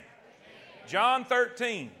John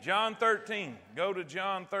 13. John 13. Go to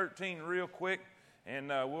John 13 real quick, and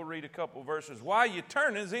we'll read a couple verses. While you're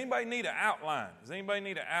turning, does anybody need an outline? Does anybody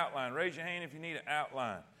need an outline? Raise your hand if you need an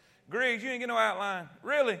outline. Griggs, you ain't get no outline?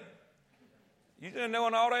 Really? You just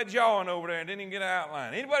knowing all that jawing over there and didn't even get an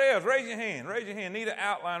outline. Anybody else? Raise your hand. Raise your hand. Need an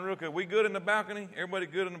outline real quick. We good in the balcony? Everybody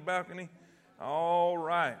good in the balcony? All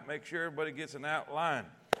right. Make sure everybody gets an outline.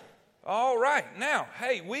 All right. Now,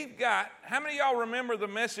 hey, we've got, how many of y'all remember the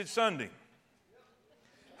message Sunday?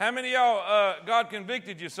 How many of y'all, God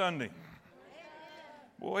convicted you Sunday?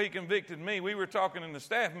 Boy, he convicted me. We were talking in the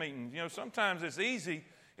staff meeting. You know, sometimes it's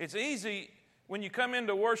easy when you come in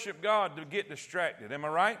to worship God to get distracted. Am I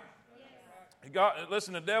right? God,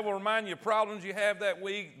 listen, the devil will remind you of problems you have that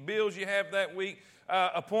week, bills you have that week,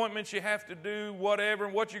 appointments you have to do, whatever,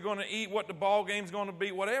 what you're going to eat, what the ball game's going to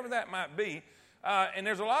be, whatever that might be. And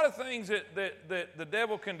there's a lot of things that the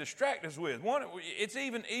devil can distract us with. One, it's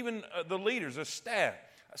even the leaders, the staff.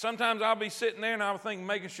 Sometimes I'll be sitting there and I'll think,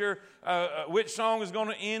 making sure which song is going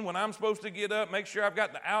to end when I'm supposed to get up, make sure I've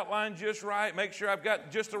got the outline just right, make sure I've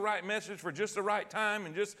got just the right message for just the right time,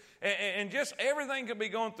 and just everything could be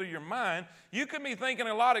going through your mind. You could be thinking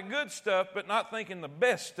a lot of good stuff, but not thinking the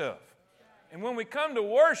best stuff. And when we come to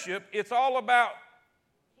worship, it's all about,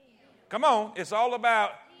 come on, it's all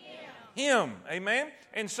about Him. Amen?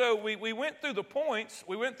 And so we went through the points.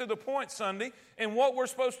 We went through the points Sunday and what we're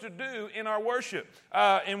supposed to do in our worship.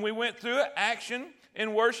 And we went through it. Action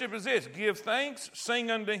in worship is this: give thanks,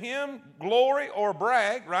 sing unto Him, glory or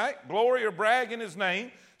brag, right? Glory or brag in His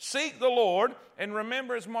name. Seek the Lord and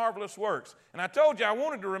remember His marvelous works. And I told you I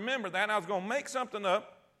wanted to remember that, and I was going to make something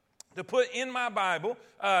up to put in my Bible,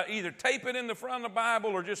 either tape it in the front of the Bible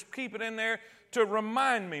or just keep it in there to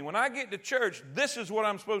remind me when I get to church, this is what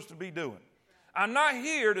I'm supposed to be doing. I'm not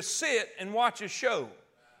here to sit and watch a show.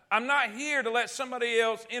 I'm not here to let somebody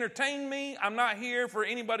else entertain me. I'm not here for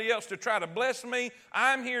anybody else to try to bless me.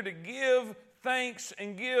 I'm here to give thanks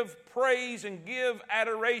and give praise and give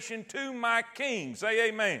adoration to my King. Say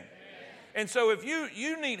amen. Amen. And so if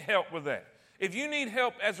you need help with that, if you need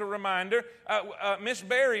help as a reminder, Miss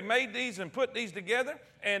Barry made these and put these together,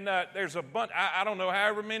 and there's a bunch, I don't know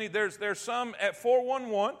however many, there's some at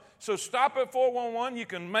 411, so stop at 411. You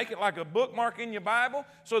can make it like a bookmark in your Bible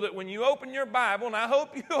so that when you open your Bible, and I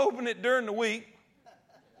hope you open it during the week.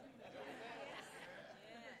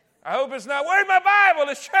 I hope it's not, where's my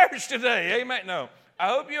Bible? It's church today. Amen. No, I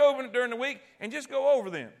hope you open it during the week and just go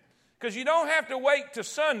over them, because you don't have to wait to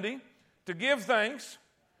Sunday to give thanks,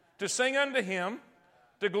 to sing unto Him,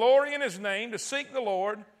 to glory in His name, to seek the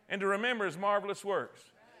Lord, and to remember His marvelous works.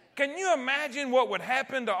 Can you imagine what would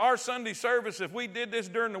happen to our Sunday service if we did this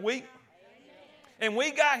during the week? And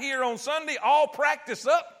we got here on Sunday all practiced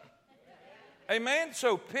up? Amen?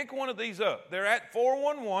 So pick one of these up. They're at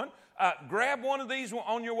 411. Grab one of these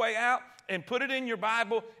on your way out and put it in your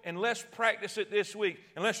Bible, and let's practice it this week.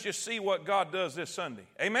 And let's just see what God does this Sunday.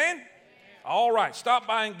 Amen? All right, stop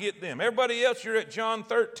by and get them. Everybody else, you're at John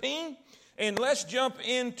 13. And let's jump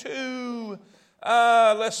into,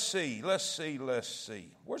 let's see.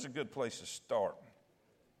 Where's a good place to start?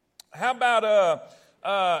 How about,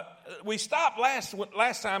 we stopped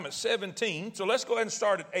last time at 17, so let's go ahead and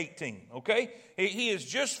start at 18, okay? He has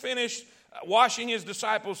just finished washing His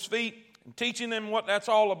disciples' feet and teaching them what that's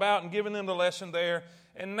all about and giving them the lesson there.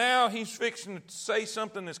 And now He's fixing to say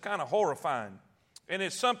something that's kind of horrifying. And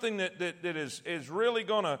it's something that is really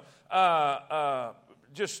going to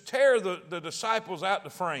just tear the disciples out the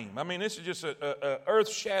frame. I mean, this is just a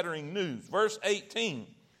earth-shattering news. Verse 18.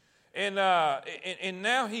 And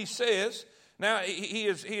now He says, now he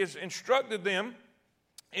has instructed them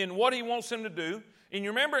in what He wants them to do. And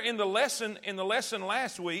you remember in the lesson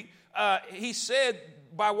last week, He said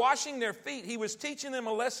by washing their feet, He was teaching them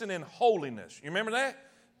a lesson in holiness. You remember that?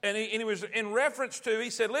 And he was in reference to, He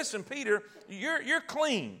said, listen, Peter, you're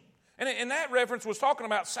clean. And that reference was talking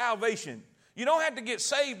about salvation. You don't have to get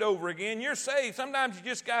saved over again. You're saved. Sometimes you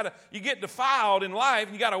just you get defiled in life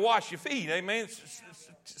and you got to wash your feet. Amen.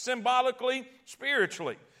 Symbolically,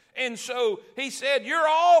 spiritually. And so He said, you're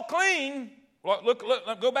all clean. Look,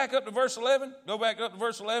 go back up to verse 11. Go back up to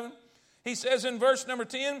verse 11. He says in verse number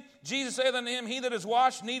 10, Jesus saith unto him, he that is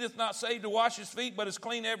washed needeth not save to wash his feet, but is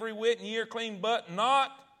clean every whit, and ye are clean, but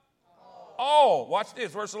not all. Watch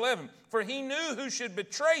this, verse 11. For He knew who should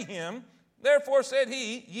betray Him, therefore said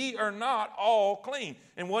He, ye are not all clean.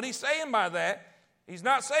 And what He's saying by that, He's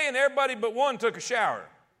not saying everybody but one took a shower.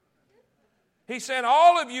 He's saying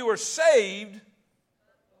all of you are saved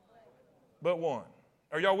but one.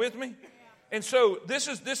 Are y'all with me? And so this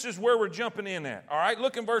is where we're jumping in at. All right,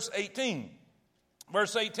 look in verse 18.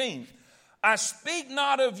 Verse 18. I speak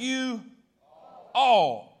not of you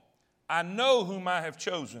all. I know whom I have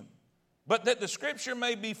chosen. But that the scripture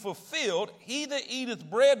may be fulfilled, he that eateth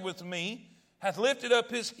bread with me hath lifted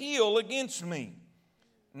up his heel against me.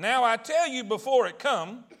 Now I tell you before it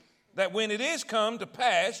come, that when it is come to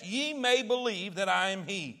pass, ye may believe that I am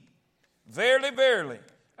he. Verily, verily,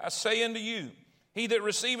 I say unto you, he that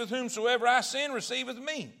receiveth whomsoever I send receiveth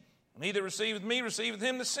me. And he that receiveth me receiveth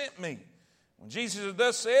him that sent me. When Jesus had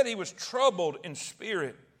thus said, he was troubled in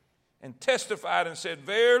spirit, and testified and said,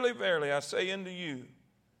 Verily, verily, I say unto you,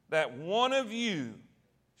 that one of you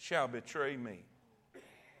shall betray me.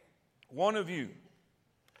 One of you.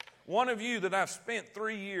 One of you that I've spent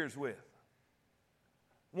 3 years with.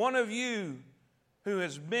 One of you who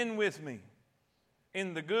has been with me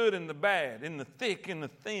in the good and the bad, in the thick and the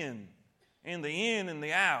thin, in the in and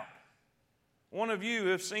the out. One of you who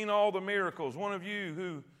have seen all the miracles. One of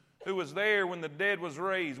you who was there when the dead was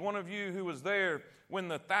raised. One of you who was there when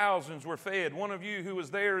the thousands were fed. One of you who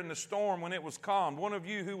was there in the storm when it was calmed. One of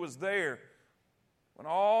you who was there when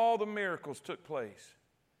all the miracles took place.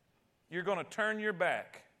 You're going to turn your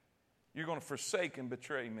back. You're going to forsake and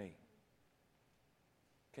betray me.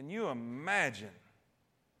 Can you imagine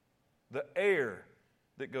the air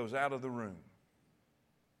that goes out of the room?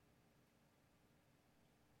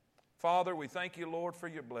 Father, we thank you, Lord, for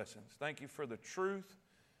your blessings. Thank you for the truth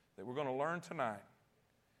that we're going to learn tonight.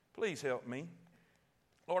 Please help me.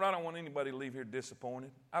 Lord, I don't want anybody to leave here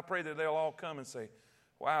disappointed. I pray that they'll all come and say,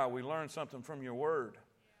 wow, we learned something from your word.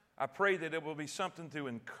 I pray that it will be something to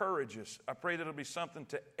encourage us. I pray that it will be something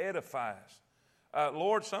to edify us.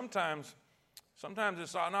 Lord, sometimes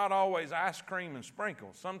it's not always ice cream and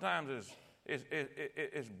sprinkles. Sometimes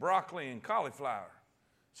it's broccoli and cauliflower.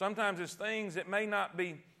 Sometimes it's things that may not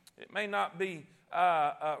be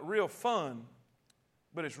real fun,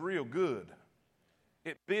 but it's real good.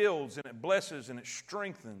 It builds and it blesses and it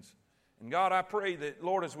strengthens. And God, I pray that,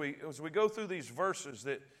 Lord, as we go through these verses,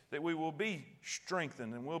 that we will be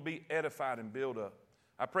strengthened and we'll be edified and built up.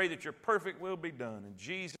 I pray that your perfect will be done. In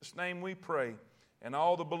Jesus' name we pray. And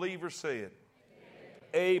all the believers said,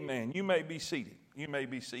 Amen. You may be seated. You may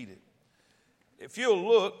be seated. If you'll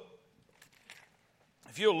look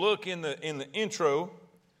in the intro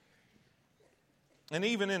and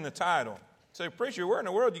even in the title, say, preacher, where in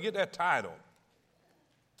the world did you get that title?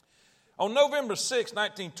 On November 6,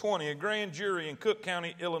 1920, a grand jury in Cook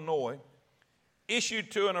County, Illinois,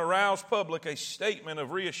 issued to an aroused public a statement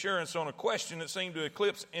of reassurance on a question that seemed to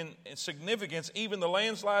eclipse in significance even the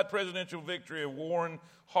landslide presidential victory of Warren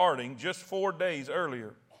Harding just 4 days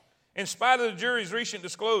earlier. In spite of the jury's recent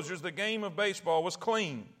disclosures, the game of baseball was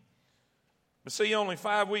clean. But see, only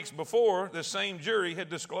 5 weeks before, the same jury had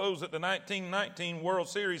disclosed that the 1919 World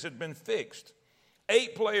Series had been fixed.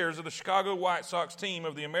 8 players of the Chicago White Sox team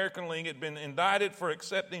of the American League had been indicted for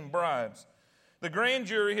accepting bribes. The grand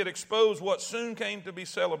jury had exposed what soon came to be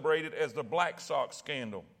celebrated as the Black Sox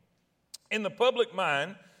scandal. In the public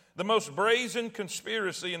mind, the most brazen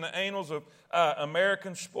conspiracy in the annals of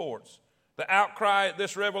American sports. The outcry at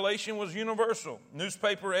this revelation was universal.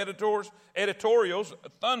 Newspaper editorials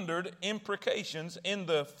thundered imprecations. In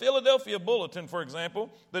the Philadelphia Bulletin, for example,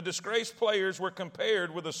 the disgraced players were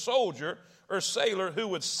compared with a soldier or sailor who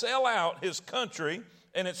would sell out his country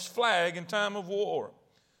and its flag in time of war.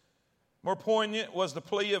 More poignant was the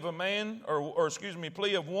plea of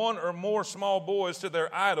plea of one or more small boys to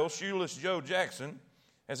their idol, Shoeless Joe Jackson,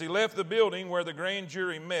 as he left the building where the grand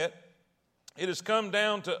jury met. It has come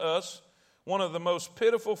down to us one of the most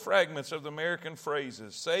pitiful fragments of the American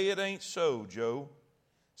phrases. Say it ain't so, Joe.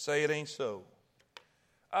 Say it ain't so.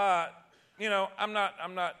 I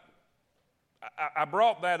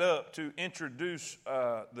brought that up to introduce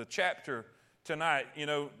the chapter tonight. You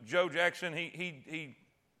know, Joe Jackson, he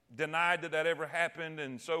denied that ever happened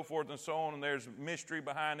and so forth and so on, and there's mystery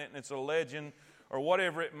behind it, and it's a legend or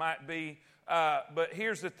whatever it might be. But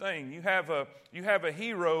here's the thing. You have a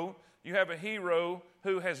hero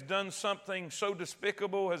who has done something so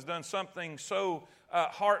despicable, has done something so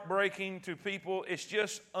heartbreaking to people. It's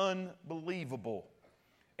just unbelievable.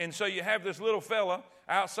 And so you have this little fella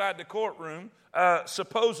outside the courtroom,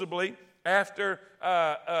 supposedly after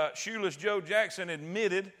Shoeless Joe Jackson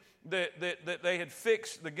admitted that they had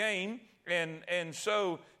fixed the game, and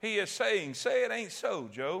so he is saying, say it ain't so,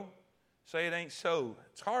 Joe. Say it ain't so.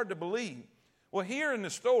 It's hard to believe. Well, here in the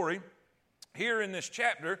story, here in this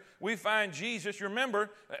chapter, we find Jesus. You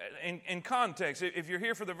remember, in context, if you're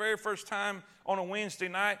here for the very first time on a Wednesday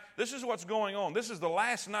night, this is what's going on. This is the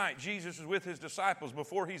last night Jesus is with his disciples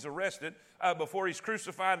before he's arrested, before he's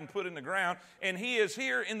crucified and put in the ground. And he is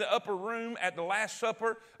here in the upper room at the Last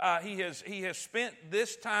Supper. He has spent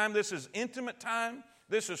this time. This is intimate time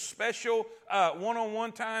special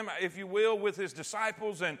one-on-one time, if you will, with his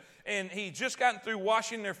disciples. And he just gotten through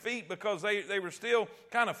washing their feet because they were still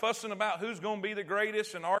kind of fussing about who's going to be the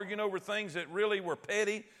greatest and arguing over things that really were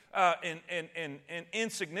petty and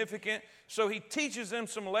insignificant. So he teaches them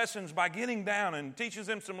some lessons by getting down and teaches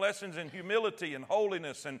them some lessons in humility and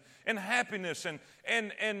holiness and happiness.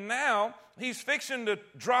 And now he's fixing to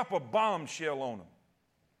drop a bombshell on them.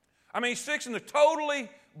 I mean, he's fixing to totally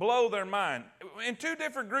blow their mind. In two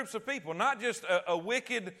different groups of people, not just a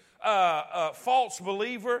wicked, false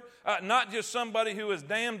believer, not just somebody who is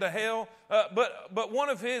damned to hell, but one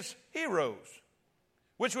of his heroes,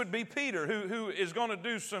 which would be Peter, who is going to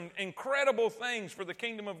do some incredible things for the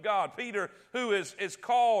kingdom of God. Peter, who is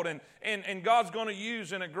called and God's going to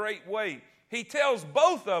use in a great way. He tells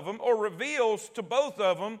both of them, or reveals to both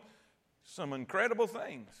of them, some incredible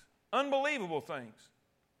things, unbelievable things,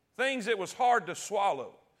 things that was hard to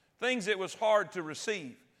swallow, things that was hard to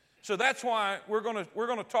receive. So that's why we're going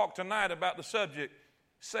to talk tonight about the subject,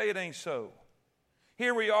 Say It Ain't So.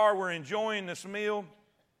 Here we are, we're enjoying this meal,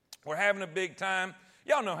 we're having a big time.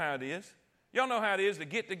 Y'all know how it is. Y'all know how it is to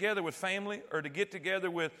get together with family or to get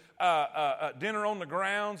together with dinner on the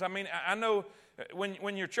grounds. I mean, I know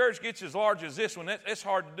when your church gets as large as this one, it's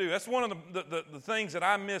hard to do. That's one of the things that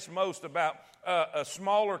I miss most about a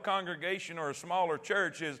smaller congregation or a smaller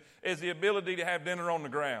church is the ability to have dinner on the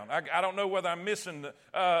ground. I don't know whether I'm missing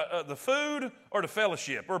the food or the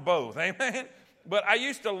fellowship or both. Amen? But I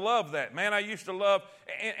used to love that, man. I used to love,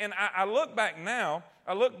 and I look back now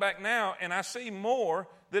and I see more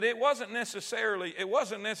that it wasn't necessarily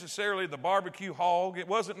the barbecue hog. It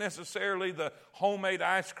wasn't necessarily the homemade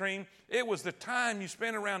ice cream. It was the time you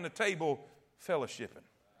spent around the table fellowshipping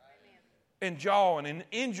and jawing and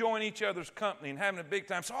enjoying each other's company and having a big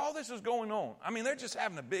time. So all this is going on. I mean, they're just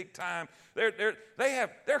having a big time. They're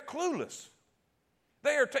clueless.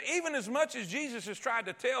 They are even as much as Jesus has tried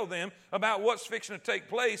to tell them about what's fixing to take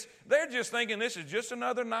place, they're just thinking this is just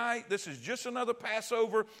another night, this is just another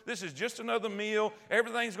Passover, this is just another meal,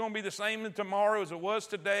 everything's going to be the same tomorrow as it was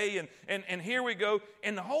today, and here we go.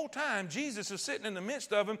 And the whole time, Jesus is sitting in the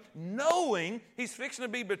midst of them, knowing he's fixing to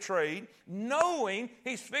be betrayed, knowing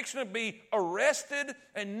he's fixing to be arrested,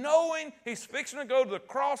 and knowing he's fixing to go to the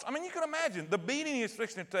cross. I mean, you can imagine the beating he's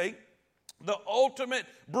fixing to take, the ultimate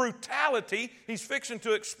brutality he's fixing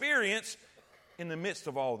to experience in the midst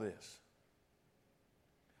of all this.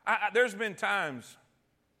 There's been times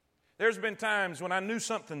when I knew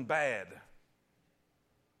something bad.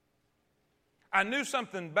 I knew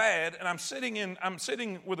something bad, and I'm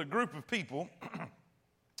sitting with a group of people.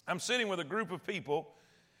 I'm sitting with a group of people,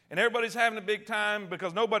 and everybody's having a big time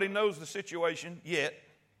because nobody knows the situation yet.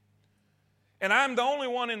 And I'm the only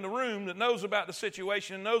one in the room that knows about the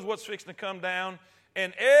situation and knows what's fixing to come down.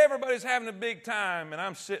 And everybody's having a big time, and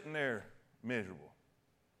I'm sitting there miserable.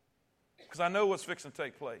 Because I know what's fixing to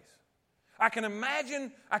take place. I can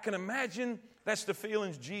imagine that's the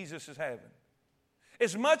feelings Jesus is having.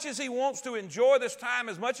 As much as he wants to enjoy this time,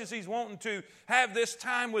 as much as he's wanting to have this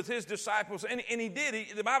time with his disciples, and he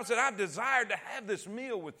did. The Bible said, I desired to have this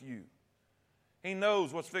meal with you. He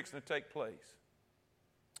knows what's fixing to take place.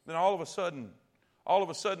 Then all of a sudden,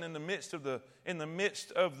 in the midst of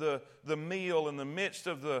the meal, in the midst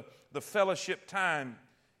of the fellowship time,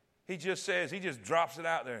 he just drops it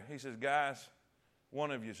out there. He says, guys, one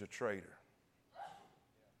of you is a traitor.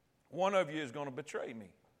 One of you is going to betray me.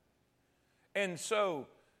 And so,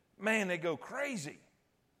 man, they go crazy.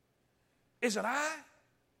 Is it I?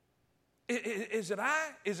 Is it I?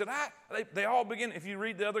 Is it I? They all begin. If you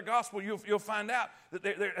read the other gospel, you'll find out that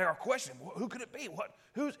they are questioning. Who could it be?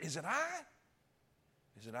 Is it I?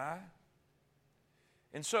 Is it I?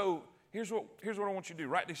 And so here's what I want you to do.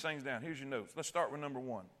 Write these things down. Here's your notes. Let's start with number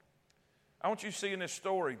one. I want you to see in this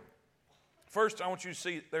story. First, I want you to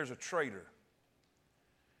see there's a traitor.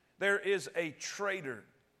 There is a traitor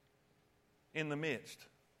in the midst.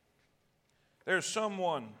 There's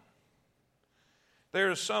someone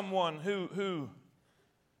who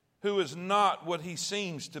is not what he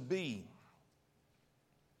seems to be.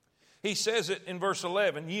 He says it in verse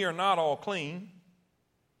 11, ye are not all clean.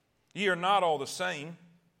 Ye are not all the same.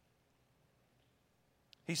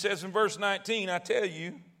 He says in verse 19, I tell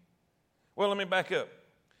you, well, let me back up.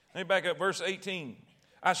 Verse 18.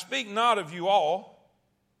 I speak not of you all.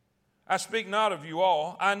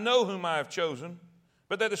 I know whom I have chosen.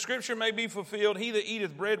 But that the scripture may be fulfilled, he that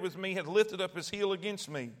eateth bread with me hath lifted up his heel against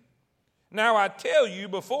me. Now I tell you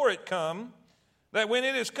before it come, that when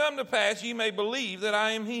it is come to pass, ye may believe that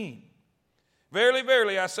I am he. Verily,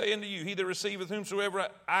 verily, I say unto you, he that receiveth whomsoever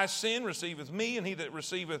I send receiveth me, and he that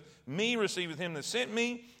receiveth me receiveth him that sent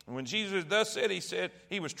me. And when Jesus thus said, he said,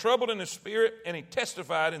 he was troubled in his spirit, and he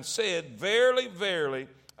testified and said, Verily, verily,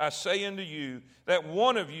 I say unto you, that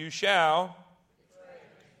one of you shall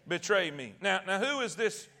betray me. Now, who is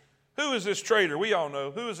this? Who is this traitor? We all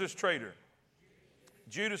know. Who is this traitor?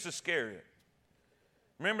 Judas Iscariot.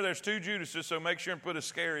 Remember, there's two Judases, so make sure and put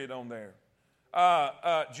Iscariot on there.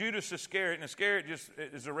 Judas Iscariot, and Iscariot just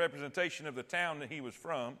is a representation of the town that he was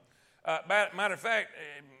from. Matter of fact,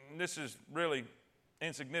 this is really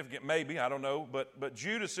insignificant, maybe, I don't know, but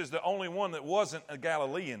Judas is the only one that wasn't a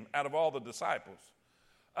Galilean out of all the disciples.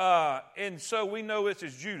 And so we know this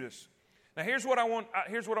is Judas. Now, here's what I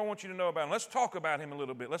want you to know about him. Let's talk about him a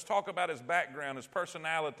little bit. Let's talk about his background, his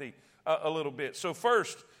personality a little bit. So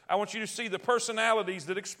first, I want you to see the personalities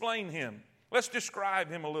that explain him. Let's describe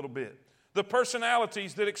him a little bit. The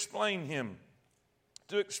personalities that explain him,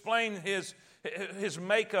 to explain his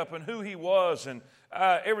makeup and who he was and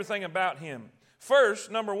everything about him. First,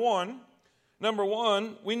 number one,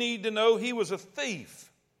 we need to know he was a thief.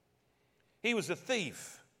 He was a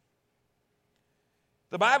thief.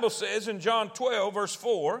 The Bible says in John 12, verse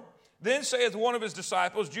 4, Then saith one of his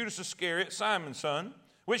disciples, Judas Iscariot, Simon's son,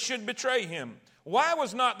 which should betray him. Why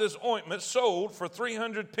was not this ointment sold for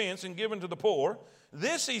 300 pence and given to the poor?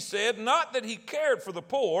 This he said, not that he cared for the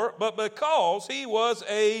poor, but because he was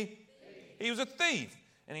a thief.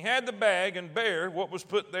 And he had the bag and bare what was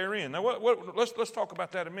put therein. Now, let's talk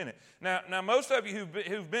about that a minute. Now, most of you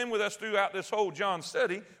who've been with us throughout this whole John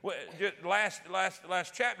study,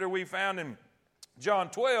 last chapter we found in John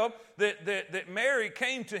 12 that Mary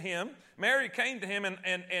came to him. Mary came to him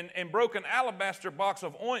and broke an alabaster box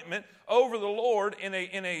of ointment over the Lord in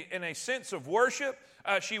a sense of worship.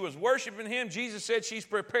 She was worshiping him. Jesus said, she's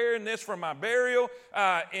preparing this for my burial.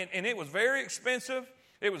 And it was very expensive.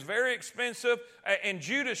 It was very expensive. And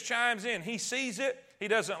Judas chimes in. He sees it. He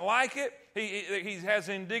doesn't like it. He has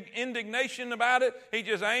indignation about it. He's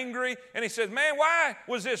just angry. And he says, man, why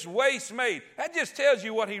was this waste made? That just tells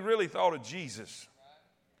you what he really thought of Jesus.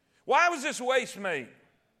 Why was this waste made?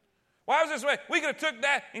 Why was this made? We could have took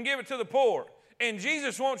that and give it to the poor. And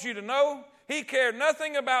Jesus wants you to know he cared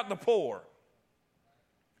nothing about the poor.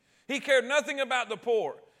 He cared nothing about the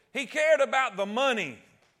poor. He cared about the money.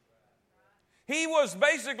 He was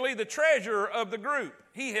basically the treasurer of the group.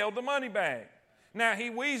 He held the money bag. Now, he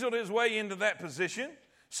weaseled his way into that position.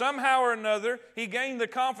 Somehow or another, he gained the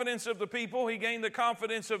confidence of the people. He gained the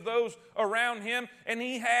confidence of those around him, and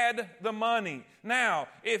he had the money. Now,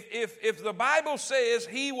 if the Bible says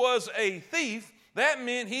he was a thief, that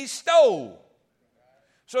meant he stole.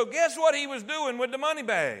 So guess what he was doing with the money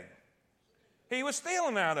bag? He was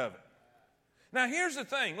stealing out of it. Now, here's the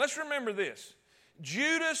thing. Let's remember this.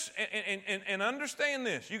 Judas, and understand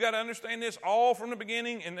this. You got to understand this all from the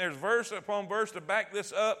beginning, and there's verse upon verse to back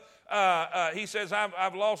this up. He says,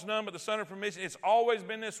 I've lost none but the son of permission. It's always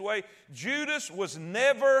been this way. Judas was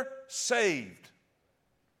never saved.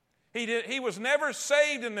 He was never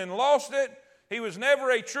saved and then lost it. He was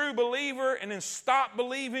never a true believer and then stopped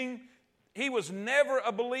believing. He was never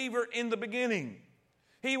a believer in the beginning.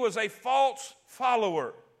 He was a false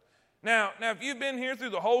follower. Now, if you've been here through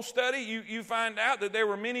the whole study, you find out that there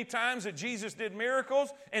were many times that Jesus did miracles,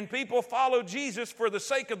 and people followed Jesus for the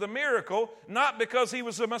sake of the miracle, not because he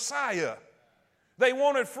was the Messiah. They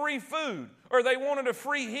wanted free food, or they wanted a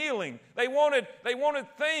free healing. They wanted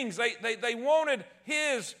things. They wanted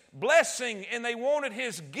his blessing, and they wanted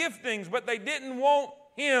his giftings, but they didn't want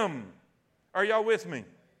him. Are y'all with me?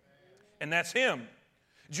 And that's him.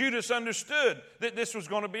 Judas understood that this was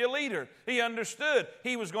going to be a leader. He understood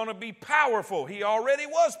he was going to be powerful. He already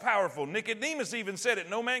was powerful. Nicodemus even said it,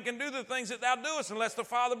 no man can do the things that thou doest unless the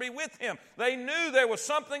Father be with him. They knew there was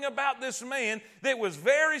something about this man that was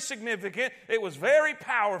very significant. It was very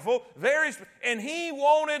powerful, and he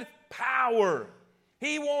wanted power.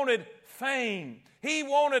 He wanted fame. He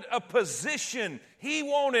wanted a position. He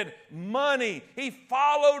wanted money. He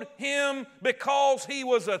followed him because he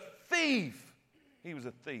was a thief. He was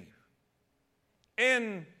a thief.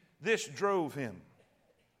 And this drove him.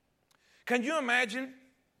 Can you imagine?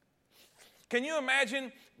 Can you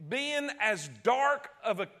imagine being as dark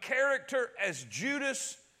of a character as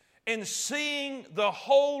Judas and seeing the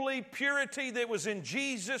holy purity that was in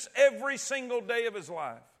Jesus every single day of his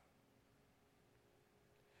life?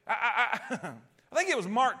 I think it was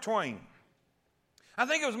Mark Twain. I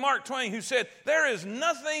think it was Mark Twain who said, there is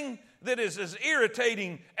nothing that is as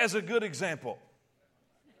irritating as a good example.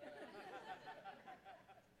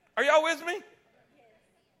 Are y'all with me?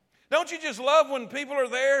 Don't you just love when people are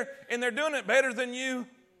there and they're doing it better than you?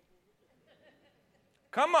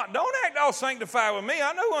 Come on, don't act all sanctified with me.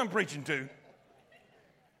 I know who I'm preaching to.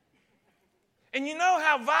 And you know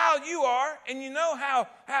how vile you are, and you know how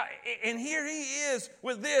and here he is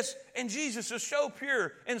with this, and Jesus is so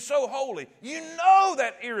pure and so holy. You know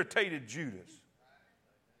that irritated Judas.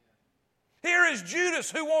 Here is Judas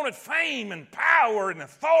who wanted fame and power and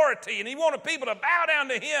authority, and he wanted people to bow down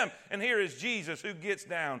to him. And here is Jesus who gets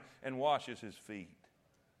down and washes his feet.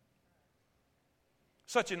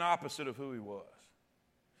 Such an opposite of who he was.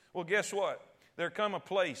 Well, guess what? There come a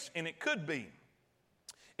place, and it could be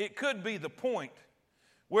the point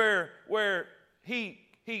where he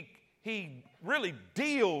really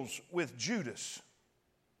deals with Judas.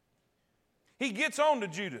 He gets on to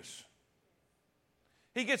Judas.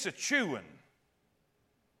 He gets a chewing.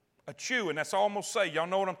 That's almost say. Y'all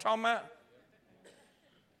know what I'm talking about?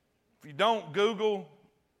 If you don't, Google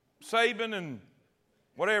Saban and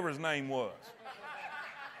whatever his name was.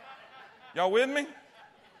 Y'all with me?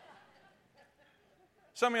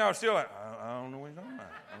 Some of y'all are still like, I don't know what he's talking about.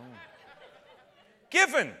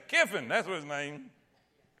 Kiffin, that's what his name.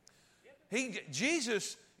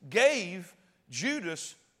 Jesus gave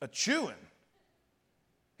Judas a chewing.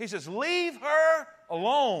 He says, leave her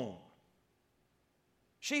alone.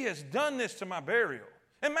 She has done this to my burial.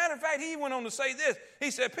 And matter of fact, he went on to say this.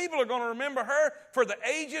 He said, people are going to remember her for the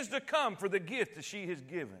ages to come for the gift that she has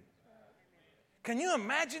given. Can you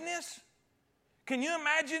imagine this? Can you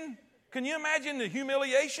imagine the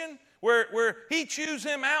humiliation where he chews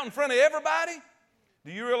him out in front of everybody?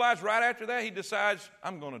 Do you realize right after that he decides,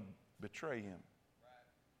 I'm going to betray him.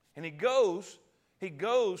 And he goes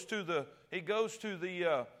to the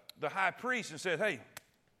high priest and says, hey,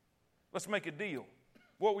 let's make a deal.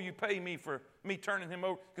 What will you pay me for me turning him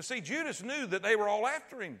over? Because see, Judas knew that they were all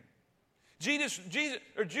after him. Judas knew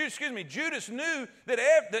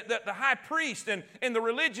that the high priest and the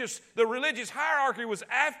religious hierarchy was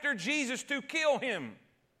after Jesus to kill him.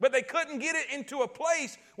 But they couldn't get it into a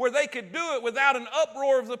place where they could do it without an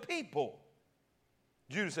uproar of the people.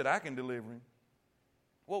 Judas said, I can deliver him.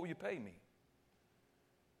 What will you pay me?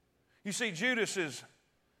 You see, Judas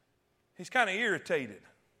he's kind of irritated.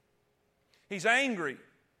 He's angry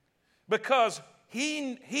because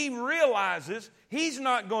he realizes he's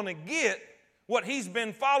not going to get what he's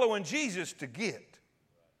been following Jesus to get.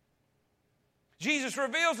 Jesus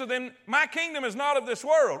reveals to them, my kingdom is not of this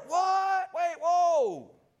world. What? Wait, whoa.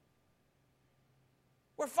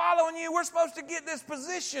 We're following you. We're supposed to get this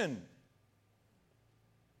position.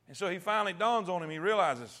 And so he finally dawns on him. He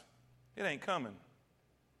realizes it ain't coming.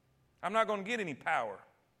 I'm not going to get any power.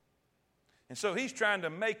 And so he's trying to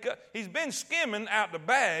make up. He's been skimming out the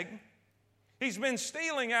bag. He's been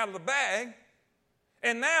stealing out of the bag.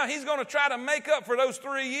 And now he's going to try to make up for those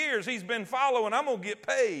 3 years he's been following. I'm going to get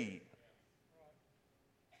paid.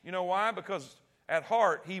 You know why? Because at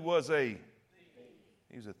heart he was a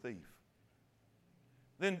thief.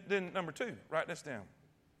 Then number 2, write this down.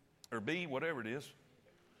 Or B, whatever it is.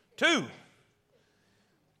 2,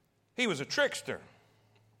 he was a trickster.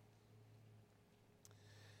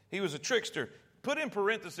 He was a trickster. Put in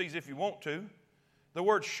parentheses if you want to the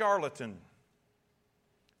word charlatan.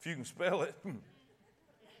 If you can spell it.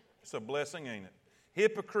 It's a blessing, ain't it?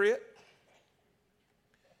 Hypocrite.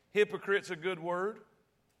 Hypocrite's a good word.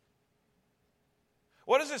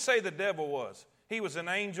 What does it say the devil was? He was an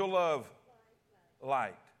angel of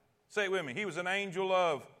light. Say it with me. He was an angel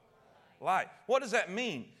of light. What does that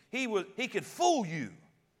mean? He could fool you.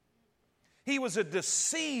 He was a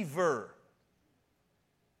deceiver.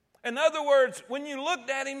 In other words, when you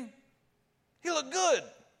looked at him, he looked good.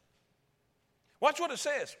 Watch what it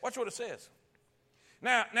says. Watch what it says.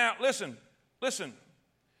 Now, listen.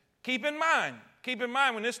 Keep in mind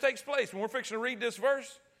when this takes place, when we're fixing to read this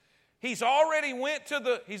verse, he's already went to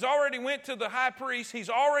the high priest. He's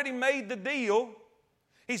already made the deal.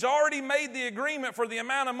 He's already made the agreement for the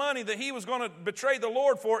amount of money that he was going to betray the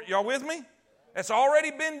Lord for. Y'all with me? That's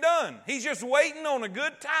already been done. He's just waiting on a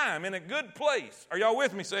good time in a good place. Are y'all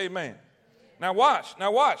with me? Say amen. Now watch.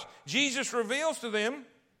 Jesus reveals to them.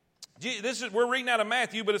 We're reading out of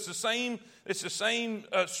Matthew, but it's the same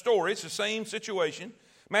story. It's the same situation.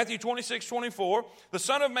 Matthew 26:24. The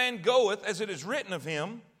Son of Man goeth as it is written of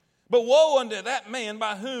him, but woe unto that man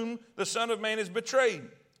by whom the Son of Man is betrayed.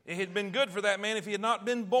 It had been good for that man if he had not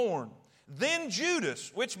been born. Then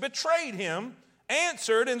Judas, which betrayed him,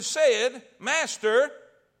 answered and said, Master,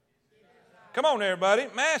 come on everybody,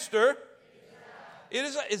 Master,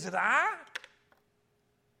 is it I?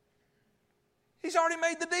 He's already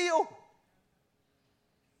made the deal.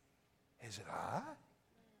 Is it I?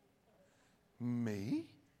 Me?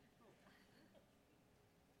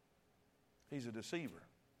 He's a deceiver.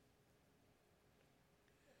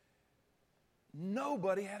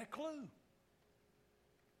 Nobody had a clue.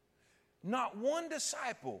 Not one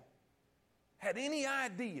disciple had any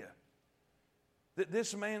idea that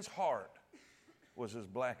this man's heart was as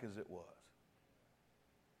black as it was.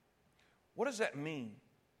 What does that mean?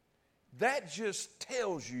 That just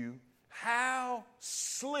tells you how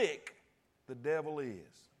slick the devil is.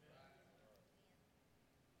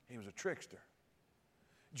 He was a trickster.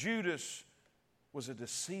 Judas was a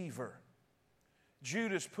deceiver.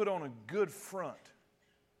 Judas put on a good front.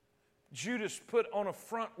 Judas put on a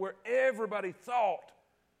front where everybody thought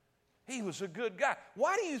he was a good guy.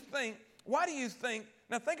 Why do you think,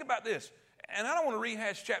 now think about this, and I don't want to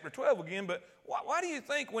rehash chapter 12 again, but why do you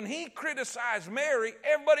think when he criticized Mary,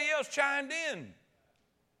 everybody else chimed in?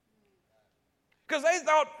 Because they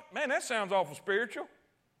thought, man, that sounds awful spiritual.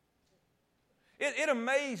 It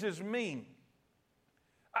amazes me.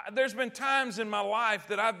 There's been times in my life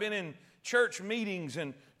that I've been in church meetings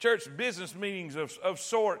and church business meetings of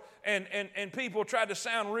sort, and people try to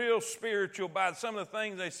sound real spiritual by some of the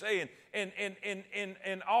things they say, and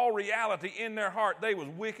in all reality, in their heart, they was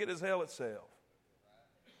wicked as hell itself.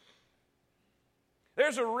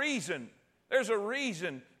 There's a reason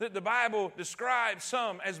that the Bible describes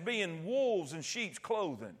some as being wolves in sheep's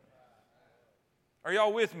clothing. Are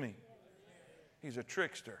y'all with me? He's a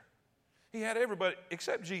trickster. He had everybody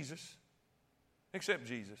except Jesus. Except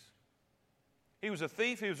Jesus. He was a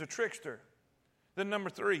thief. He was a trickster. Then number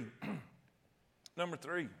three,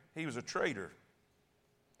 he was a traitor.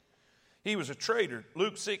 He was a traitor.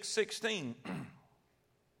 Luke 6:16.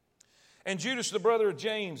 And Judas, the brother of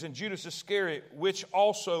James, and Judas Iscariot, which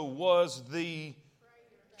also was the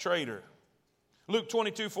traitor. Luke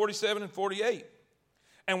 22:47 and 48.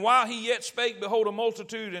 And while he yet spake, behold, a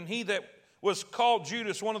multitude, and he that was called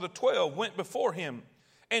Judas, one of the 12, went before him,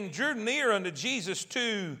 and drew near unto Jesus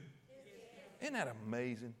to... Isn't that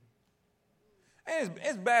amazing? And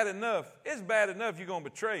it's bad enough. It's bad enough you're going to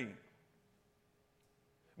betray him.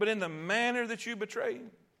 But in the manner that you betray him.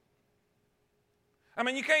 I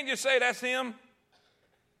mean, you can't just say that's him.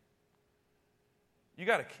 You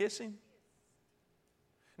got to kiss him.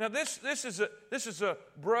 Now, this is a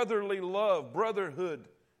brotherly love, brotherhood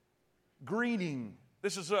greeting.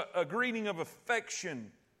 This is a greeting of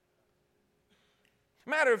affection.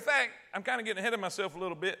 Matter of fact, I'm kind of getting ahead of myself a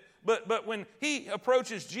little bit, but when he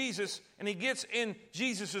approaches Jesus and he gets in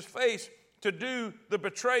Jesus' face to do the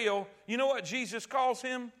betrayal, you know what Jesus calls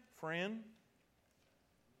him? Friend.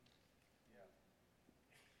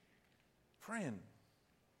 Friend.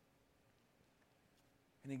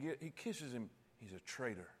 And he kisses him. He's a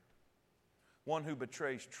traitor. One who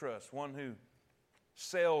betrays trust. One who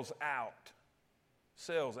sells out.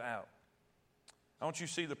 Sells out. I want you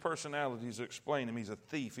to see the personalities that explain him. He's a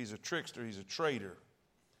thief. He's a trickster. He's a traitor.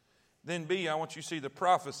 Then B, I want you to see the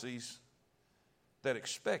prophecies that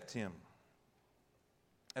expect him.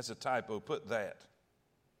 That's a typo. Put that. It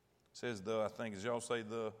says the, I think. As y'all say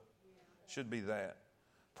the? Should be that.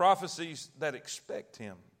 Prophecies that expect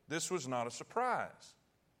him. This was not a surprise.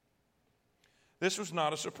 This was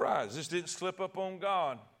not a surprise. This didn't slip up on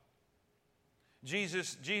God.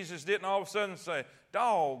 Jesus didn't all of a sudden say,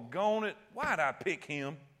 doggone it, why'd I pick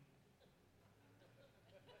him?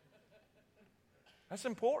 That's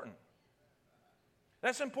important.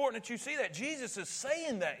 That's important that you see that. Jesus is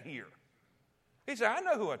saying that here. He said, I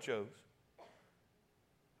know who I chose.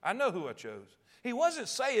 I know who I chose. He wasn't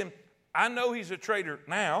saying, I know he's a traitor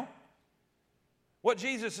now. What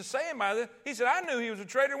Jesus is saying by this, he said, I knew he was a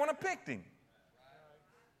traitor when I picked him.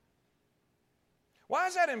 Why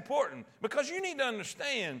is that important? Because you need to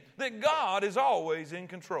understand that God is always in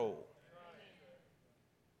control.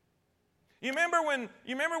 You remember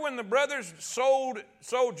when the brothers sold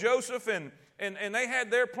Joseph and they had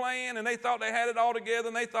their plan and they thought they had it all together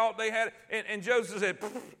and they thought they had it, and Joseph said,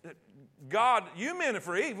 God, you meant it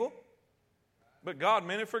for evil, but God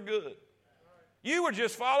meant it for good. You were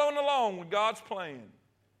just following along with God's plan.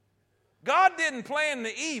 God didn't plan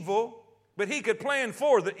the evil, but he could plan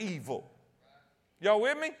for the evil. Y'all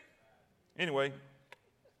with me? Anyway,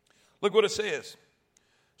 look what it says.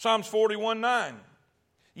 Psalms 41:9.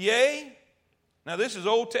 Yea, now this is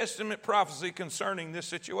Old Testament prophecy concerning this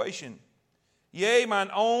situation. Yea,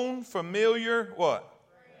 mine own familiar, what?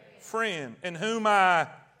 Friend, in whom I,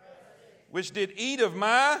 which did eat of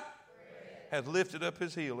my, hath lifted up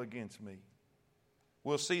his heel against me.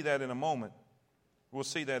 We'll see that in a moment. We'll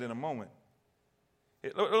see that in a moment.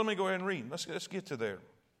 Let me go ahead and read. Let's get to there.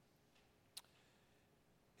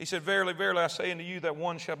 He said, verily, verily, I say unto you that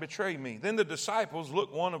one shall betray me. Then the disciples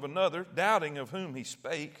looked one of another, doubting of whom he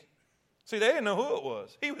spake. See, they didn't know who it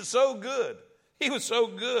was. He was so good. He was so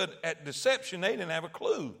good at deception, they didn't have a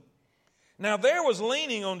clue. Now there was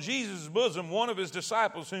leaning on Jesus' bosom one of his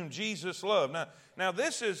disciples whom Jesus loved. Now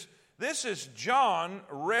this is John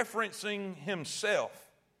referencing himself.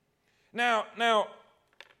 Now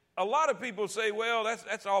a lot of people say, well,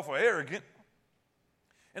 that's awful arrogant.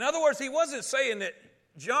 In other words, he wasn't saying that,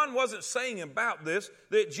 John wasn't saying about this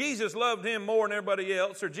that Jesus loved him more than everybody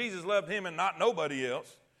else, or Jesus loved him and not nobody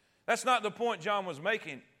else. That's not the point John was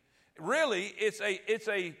making. Really, it's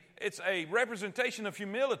a representation of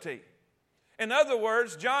humility. In other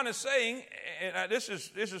words, John is saying, and this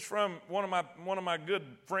is from one of my good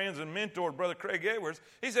friends and mentor, Brother Craig Edwards.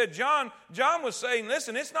 He said, John was saying,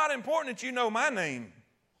 listen, it's not important that you know my name.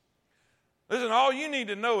 Listen, all you need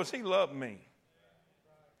to know is he loved me.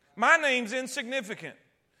 My name's insignificant.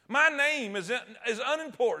 My name is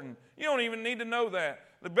unimportant. You don't even need to know that.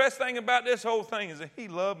 The best thing about this whole thing is that he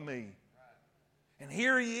loved me. And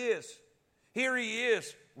here he is. Here he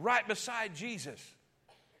is right beside Jesus.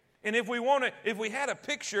 And if we had a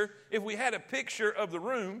picture of the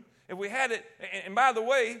room, if we had it, and by the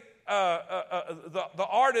way, the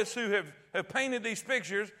artists who have painted these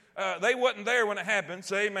pictures, they wasn't there when it happened.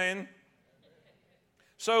 Say amen.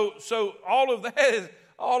 So all of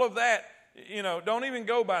that, don't even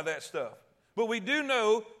go by that stuff. But we do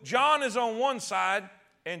know John is on one side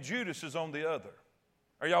and Judas is on the other.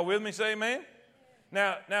 Are y'all with me? Say amen.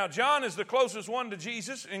 Now John is the closest one to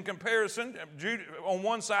Jesus in comparison. On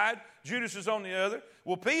one side, Judas is on the other.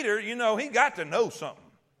 Well, Peter, he got to know something.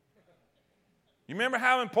 You remember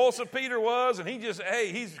how impulsive Peter was? And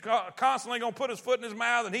he's constantly going to put his foot in his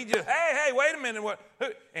mouth, and he just, hey, wait a minute.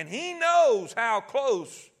 And he knows how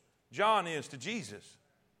close John is to Jesus.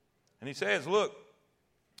 And he says, look,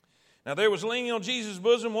 now there was leaning on Jesus'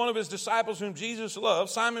 bosom one of his disciples whom Jesus loved.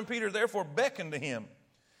 Simon Peter therefore beckoned to him,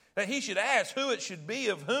 that he should ask who it should be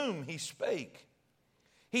of whom he spake.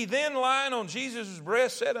 He then, lying on Jesus'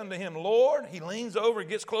 breast, said unto him, Lord, he leans over and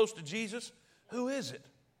gets close to Jesus, who is it?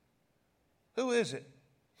 Who is it?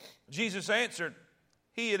 Jesus answered,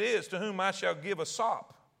 he it is to whom I shall give a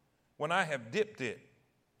sop when I have dipped it.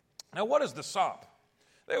 Now what is the sop?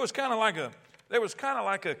 There was kind of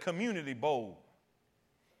like a community bowl.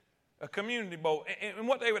 A community bowl. And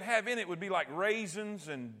what they would have in it would be like raisins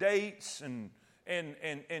and dates and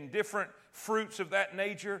different fruits of that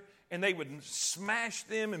nature, and they would smash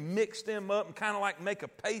them and mix them up and kind of like make a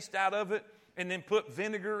paste out of it, and then put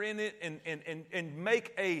vinegar in it and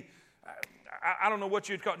make I don't know what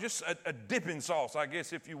you'd call it, just a dipping sauce, I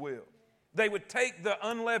guess, if you will. They would take the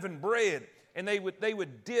unleavened bread and they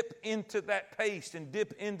would dip into that paste and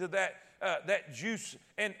dip into that juice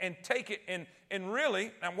and take it and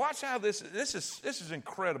really, now watch how this is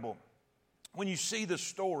incredible when you see the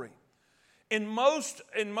story. In most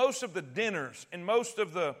of the dinners, in most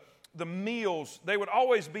of the meals, there would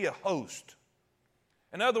always be a host.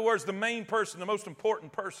 In other words, the main person, the most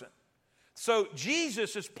important person. So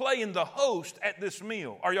Jesus is playing the host at this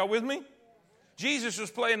meal. Are y'all with me? Jesus is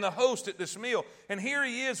playing the host at this meal. And here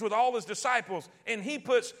he is with all his disciples, and he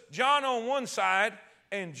puts John on one side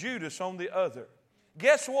and Judas on the other.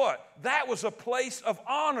 Guess what? That was a place of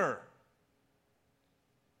honor.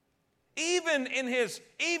 Even in his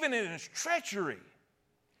treachery,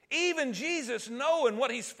 even Jesus knowing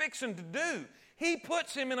what he's fixing to do, he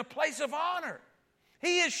puts him in a place of honor.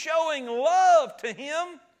 He is showing love to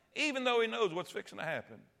him, even though he knows what's fixing to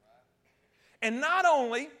happen. And not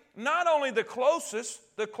only the closest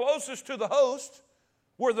to the host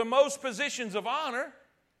were the most positions of honor,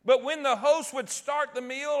 but when the host would start the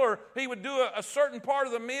meal or he would do a certain part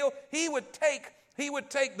of the meal, he would take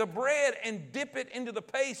the bread and dip it into the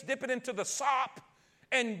paste, dip it into the sop,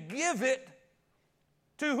 and give it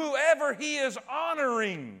to whoever he is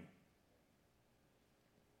honoring.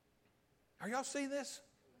 Are y'all see this?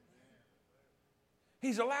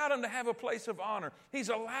 He's allowed him to have a place of honor. He's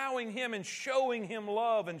allowing him and showing him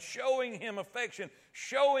love and showing him affection,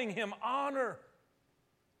 showing him honor.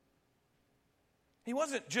 He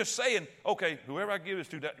wasn't just saying, okay, whoever I give this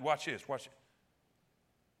to, watch this, watch it.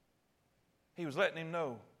 He was letting him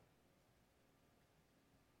know.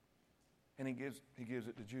 And he gives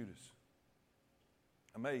it to Judas.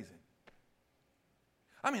 Amazing.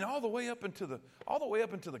 I mean, all the way up into the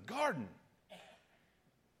garden.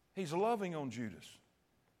 He's loving on Judas.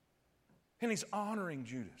 And he's honoring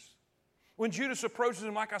Judas. When Judas approaches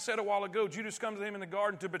him, like I said a while ago, Judas comes to him in the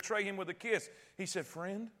garden to betray him with a kiss. He said,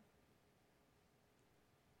 friend?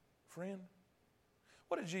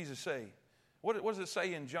 What did Jesus say? What does it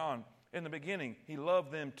say in John? In the beginning, he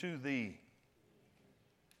loved them to the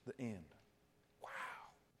end. Wow.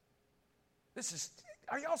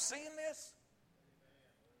 Are y'all seeing this?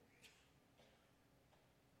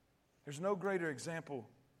 There's no greater example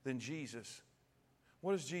than Jesus.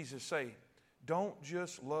 What does Jesus say? Don't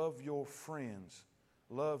just love your friends.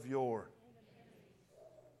 Love your.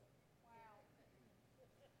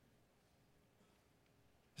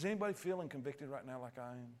 Is anybody feeling convicted right now like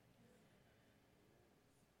I am?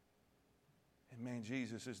 And man,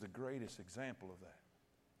 Jesus is the greatest example of that.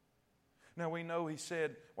 Now we know he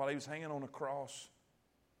said while he was hanging on a cross,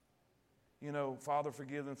 you know, Father,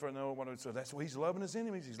 forgive them for no one. So that's what he's loving his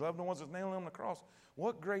enemies. He's loving the ones that nailed him on the cross.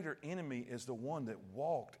 What greater enemy is the one that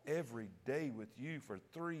walked every day with you for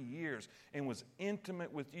 3 years and was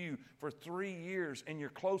intimate with you for 3 years and your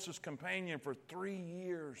closest companion for 3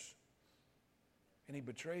 years? And he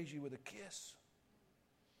betrays you with a kiss.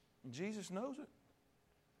 And Jesus knows it.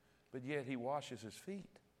 But yet he washes his feet.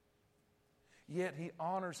 Yet he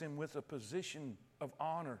honors him with a position of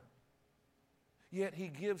honor. Yet he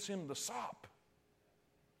gives him the sop.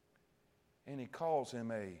 And he calls him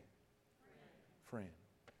a friend.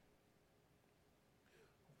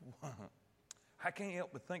 I can't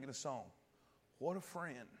help but think of the song. What a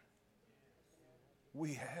friend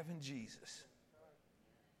we have in Jesus.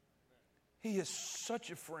 He is such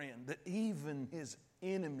a friend that even his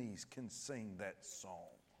enemies can sing that song.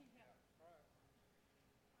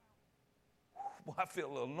 Well, I feel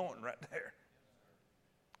a little anointing right there.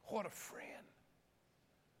 What a friend.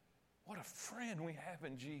 What a friend we have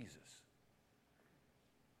in Jesus.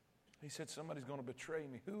 He said, somebody's going to betray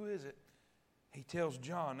me. Who is it? He tells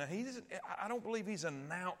John. Now, I don't believe he's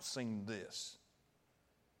announcing this.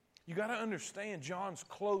 You got to understand, John's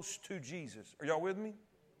close to Jesus. Are y'all with me?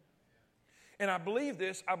 And I believe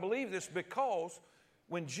this because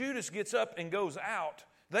when Judas gets up and goes out,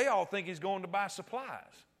 they all think he's going to buy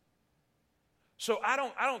supplies. So I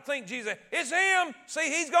don't think Jesus, it's him. See,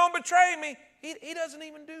 he's going to betray me. He doesn't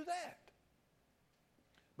even do that.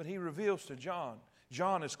 But he reveals to John.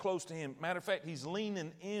 John is close to him. Matter of fact, he's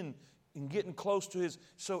leaning in and getting close to his.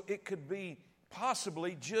 So it could be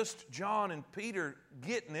possibly just John and Peter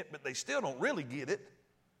getting it, but they still don't really get it.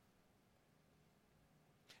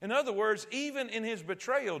 In other words, even in his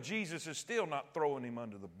betrayal, Jesus is still not throwing him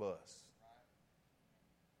under the bus.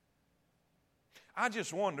 I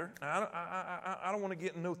just wonder, I don't want to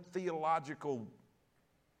get in no theological,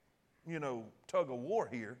 tug of war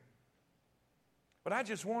here. But I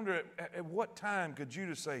just wonder at what time could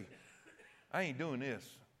Judas say, I ain't doing this.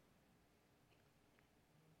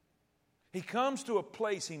 He comes to a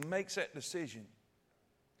place, he makes that decision.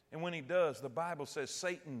 And when he does, the Bible says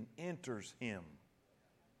Satan enters him.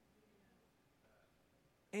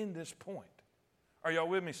 In this point. Are y'all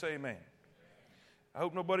with me? Say amen. I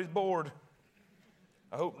hope nobody's bored.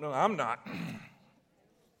 No, I'm not.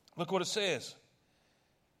 Look what it says.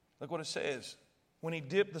 Look what it says. When he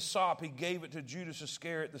dipped the sop, he gave it to Judas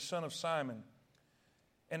Iscariot, the son of Simon.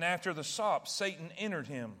 And after the sop, Satan entered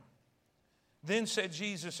him. Then said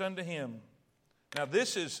Jesus unto him. Now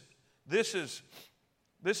this is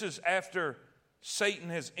after Satan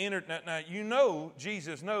has entered. Now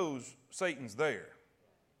Jesus knows Satan's there.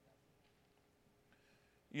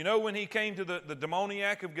 When he came to the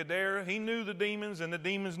demoniac of Gadara, he knew the demons and the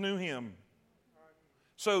demons knew him.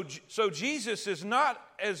 So Jesus is not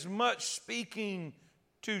as much speaking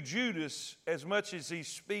to Judas as much as he's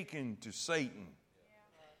speaking to Satan.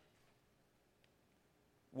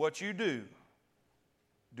 What you do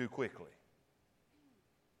quickly.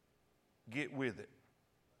 Get with it.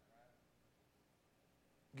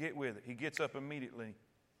 Get with it. He gets up immediately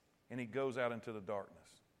and he goes out into the darkness.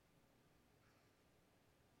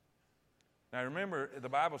 Now remember, the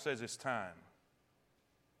Bible says it's time.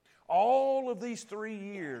 All of these 3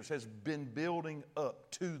 years has been building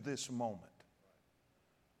up to this moment.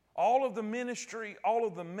 All of the ministry, all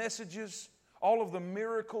of the messages, all of the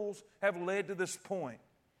miracles have led to this point.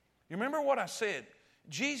 You remember what I said?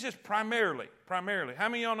 Jesus primarily. How many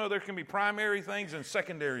of y'all know there can be primary things and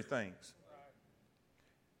secondary things?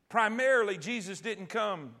 Primarily, Jesus didn't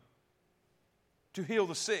come to heal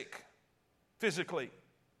the sick physically.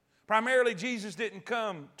 Primarily, Jesus didn't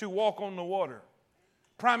come to walk on the water.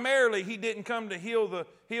 Primarily, he didn't come to heal the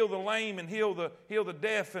lame and heal the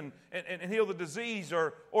deaf and heal the disease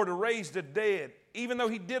or to raise the dead, even though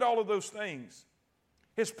he did all of those things.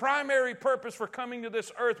 His primary purpose for coming to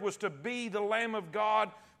this earth was to be the Lamb of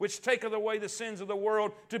God, which taketh away the sins of the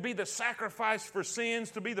world, to be the sacrifice for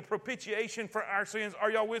sins, to be the propitiation for our sins.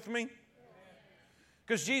 Are y'all with me?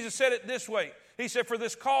 Because Jesus said it this way. He said, for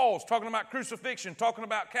this cause, talking about crucifixion, talking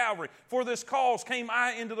about Calvary, for this cause came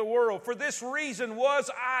I into the world. For this reason was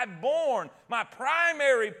I born. My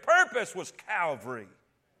primary purpose was Calvary.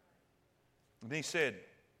 And he said,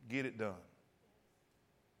 get it done.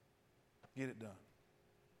 Get it done.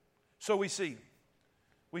 So we see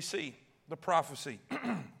we see the prophecy.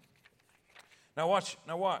 Now watch.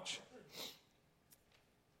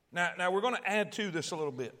 Now we're going to add to this a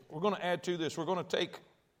little bit. We're going to add to this. We're going to take.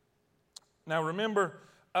 Now remember,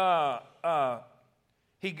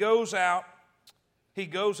 he goes out. He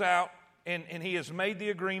goes out, and he has made the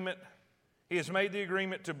agreement. He has made the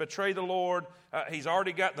agreement to betray the Lord. He's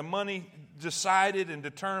already got the money decided and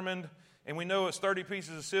determined, and we know it's 30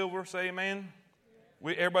 pieces of silver. Say amen.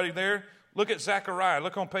 Everybody there? Look at Zechariah.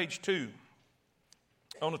 Look on page 2.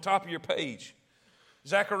 On the top of your page.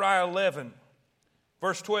 Zechariah 11,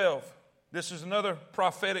 verse 12. This is another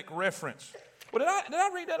prophetic reference. Well, did I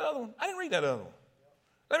read that other one? I didn't read that other one.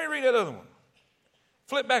 Let me read that other one.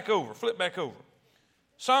 Flip back over.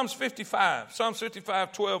 Psalms 55,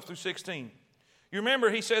 12 through 16. You remember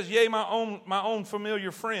he says, yea, my own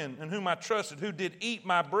familiar friend in whom I trusted, who did eat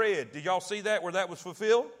my bread. Did y'all see that where that was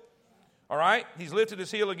fulfilled? All right. He's lifted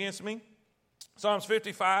his heel against me. Psalms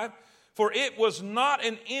 55. For it was not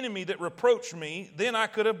an enemy that reproached me, then I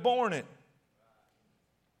could have borne it.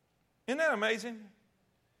 Isn't that amazing?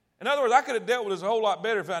 In other words, I could have dealt with this a whole lot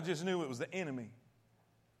better if I just knew it was the enemy.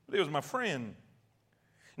 But it was my friend.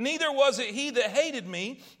 Neither was it he that hated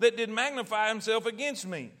me that did magnify himself against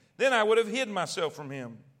me. Then I would have hid myself from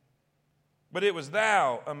him. But it was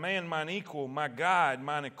thou, a man mine equal, my guide,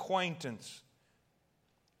 mine acquaintance.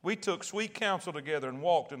 We took sweet counsel together and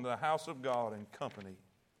walked into the house of God in company.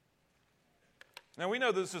 Now we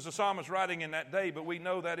know this is a psalmist writing in that day, but we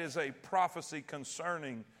know that is a prophecy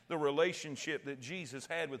concerning the relationship that Jesus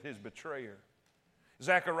had with his betrayer.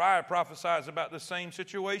 Zechariah prophesies about the same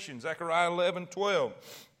situation. Zechariah 11:12.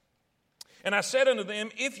 And I said unto them,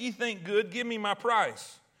 if ye think good, give me my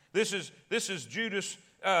price. This is Judas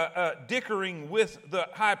dickering with the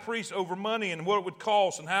high priest over money and what it would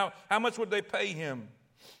cost and how much would they pay him.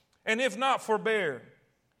 And if not, forbear.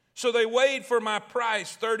 So they weighed for my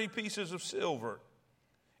price 30 pieces of silver.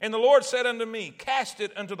 And the Lord said unto me, cast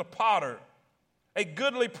it unto the potter, a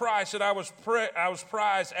goodly price that I was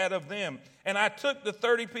prized out of them. And I took the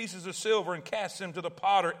 30 pieces of silver and cast them to the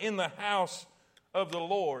potter in the house of the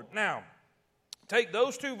Lord. Now, take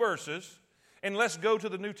those two verses and let's go to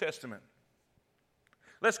the New Testament.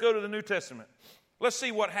 Let's go to the New Testament. Let's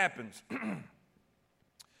see what happens.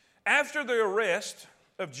 After the arrest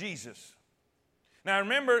of Jesus. Now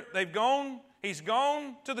remember, he's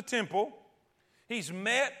gone to the temple. He's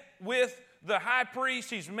met with the high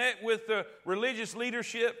priest. He's met with the religious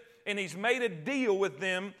leadership. And he's made a deal with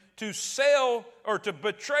them to sell or to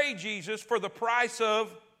betray Jesus for the price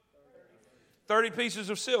of 30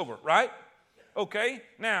 pieces of silver, right? Okay,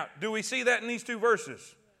 now, do we see that in these two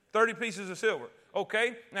verses? 30 pieces of silver.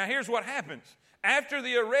 Okay, now here's what happens. After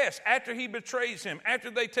the arrest, after he betrays him, after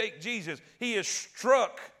they take Jesus, he is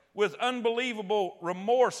struck with unbelievable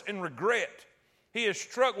remorse and regret. He is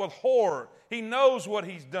struck with horror. He knows what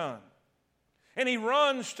he's done. And he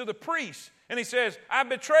runs to the priest and he says, I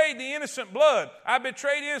betrayed the innocent blood. I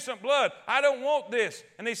betrayed innocent blood. I don't want this.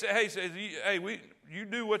 And he says, you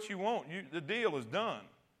do what you want. The deal is done.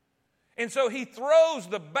 And so he throws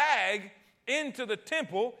the bag into the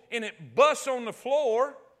temple and it busts on the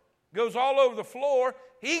floor, goes all over the floor.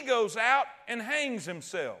 He goes out and hangs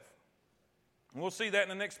himself. And we'll see that in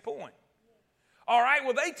the next point. All right,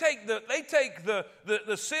 well, they take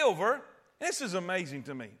the silver. This is amazing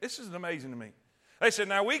to me. They said,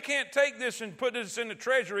 now we can't take this and put this in the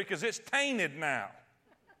treasury because it's tainted now.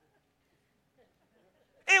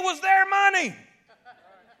 It was their money.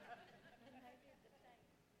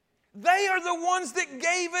 They are the ones that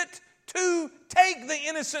gave it to take the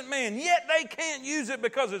innocent man, yet they can't use it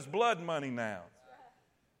because it's blood money now.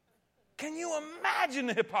 Can you imagine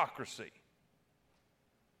the hypocrisy?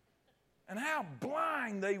 And how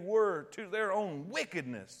blind they were to their own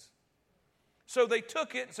wickedness. So they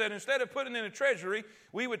took it and said, instead of putting it in a treasury,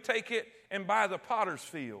 we would take it and buy the potter's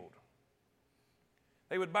field.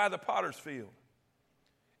 They would buy the potter's field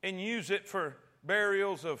and use it for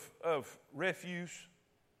burials of refuse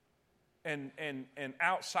and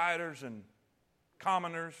outsiders and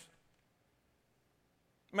commoners.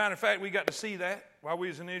 Matter of fact, we got to see that while we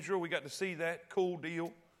was in Israel. We got to see that. Cool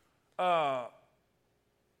deal. And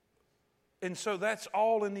so that's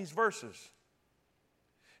all in these verses.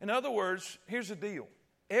 In other words, here's the deal.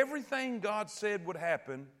 Everything God said would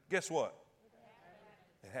happen, guess what?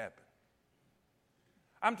 It happened.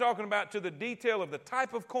 I'm talking about to the detail of the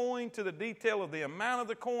type of coin, to the detail of the amount of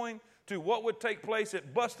the coin, to what would take place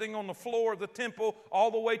at busting on the floor of the temple, all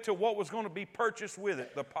the way to what was going to be purchased with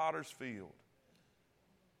it, the potter's field.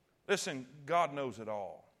 Listen, God knows it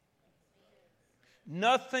all.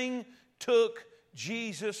 Nothing took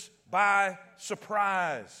Jesus by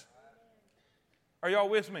surprise. Are y'all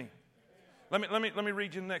with me? Let me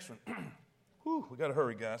read you the next one. Whew, we got to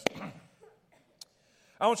hurry, guys.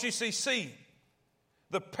 I want you to see C,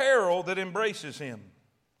 the peril that embraces him.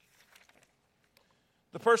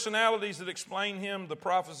 The personalities that explain him, the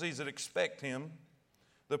prophecies that expect him,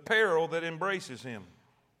 the peril that embraces him.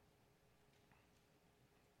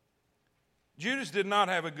 Judas did not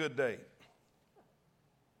have a good day.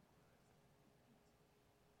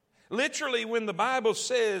 Literally, when the Bible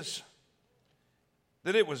says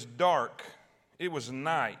that it was dark, it was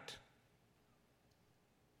night,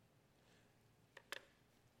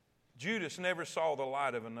 Judas never saw the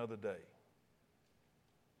light of another day.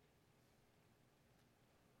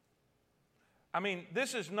 I mean,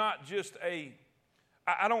 this is not just I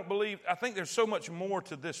think there's so much more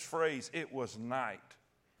to this phrase, it was night.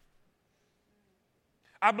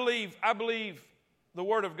 I believe the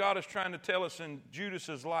Word of God is trying to tell us in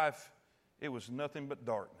Judas's life, it was nothing but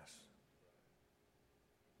darkness.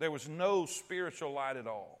 There was no spiritual light at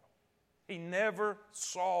all. He never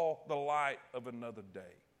saw the light of another day.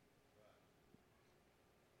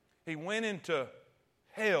 He went into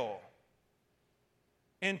hell.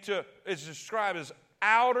 It's described as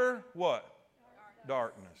outer what?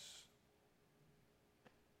 Darkness.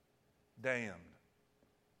 Damned.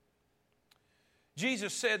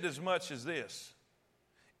 Jesus said as much as this.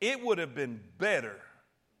 It would have been better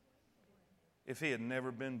if he had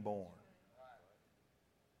never been born.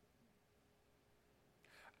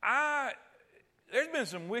 There's been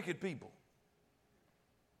some wicked people.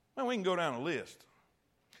 Well, we can go down a list.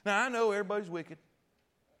 Now, I know everybody's wicked.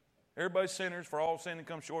 Everybody's sinners, for all sin and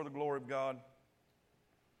come short of the glory of God.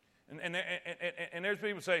 And there's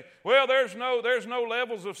people who say, well, there's no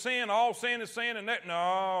levels of sin. All sin is sin, and that.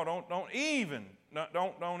 No, don't even.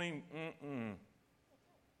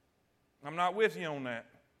 I'm not with you on that.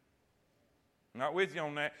 Not with you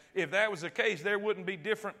on that. If that was the case, there wouldn't be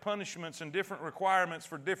different punishments and different requirements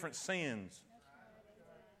for different sins.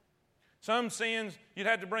 Some sins you'd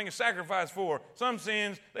have to bring a sacrifice for. Some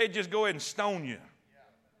sins, they'd just go ahead and stone you.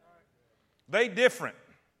 They different.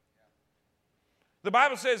 The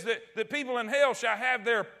Bible says that people in hell shall have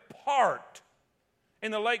their part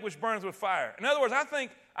in the lake which burns with fire. In other words, I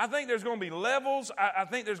think there's going to be levels. I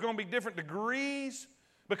think there's going to be different degrees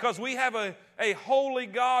because we have a holy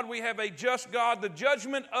God. We have a just God. The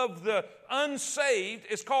judgment of the unsaved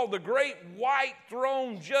is called the great white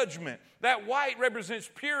throne judgment. That white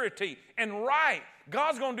represents purity and right.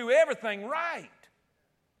 God's going to do everything right.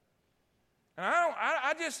 And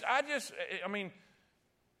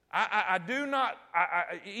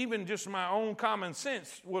even just my own common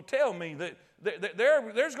sense will tell me that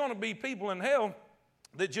there's going to be people in hell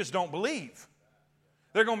that just don't believe.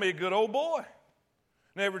 They're going to be a good old boy.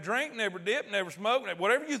 Never drink, never dip, never smoke,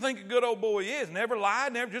 whatever you think a good old boy is. Never lie,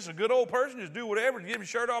 never just a good old person, just do whatever, give your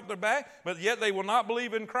shirt off their back, but yet they will not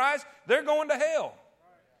believe in Christ. They're going to hell.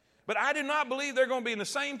 But I do not believe they're going to be in the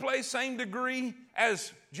same place, same degree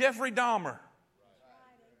as Jeffrey Dahmer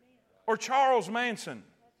or Charles Manson.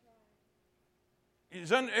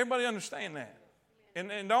 Does everybody understand that?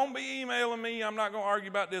 And don't be emailing me. I'm not going to argue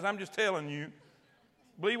about this. I'm just telling you.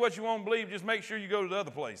 Believe what you want to believe. Just make sure you go to the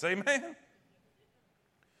other place. Amen?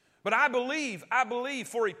 But I believe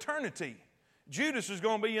for eternity, Judas is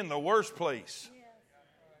going to be in the worst place.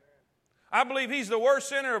 I believe he's the worst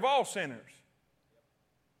sinner of all sinners.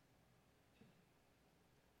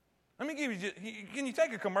 Let me give you, can you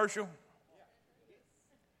take a commercial?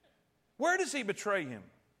 Where does he betray him?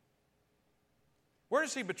 Where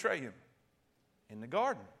does he betray him? In the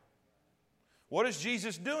garden. What is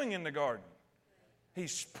Jesus doing in the garden?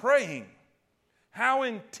 He's praying. How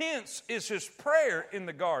intense is his prayer in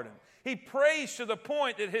the garden? He prays to the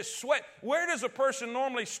point that his sweat. Where does a person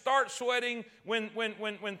normally start sweating when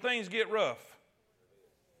things get rough?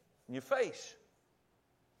 In your face.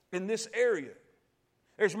 In this area.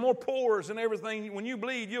 There's more pores and everything. When you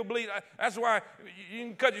bleed, you'll bleed. That's why you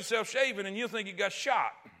can cut yourself shaving and you'll think you got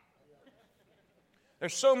shot.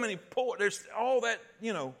 There's so many pores. There's all that,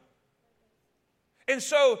 And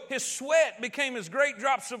so his sweat became as great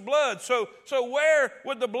drops of blood. So where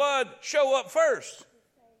would the blood show up first?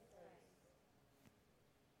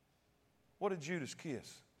 What did Judas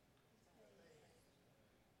kiss?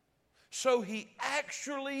 So he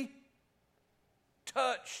actually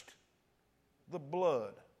touched the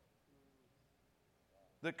blood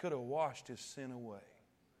that could have washed his sin away.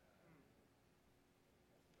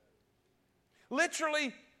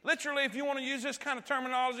 Literally, if you want to use this kind of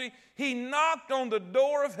terminology, he knocked on the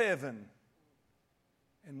door of heaven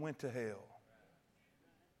and went to hell.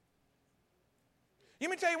 Let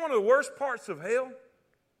me tell you one of the worst parts of hell.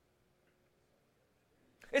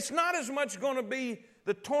 It's not as much going to be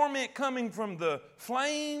the torment coming from the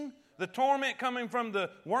flame, the torment coming from the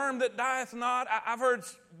worm that dieth not. I've heard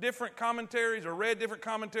different commentaries or read different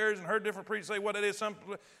commentaries and heard different preachers say what it is.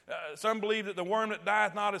 Some believe that the worm that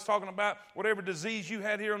dieth not is talking about whatever disease you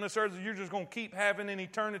had here on this earth that you're just going to keep having in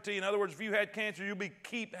eternity. In other words, if you had cancer, you'll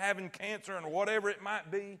keep having cancer and whatever it might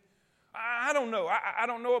be. I don't know. I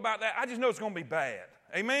don't know about that. I just know it's going to be bad.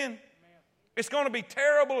 Amen? It's going to be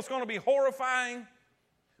terrible. It's going to be horrifying.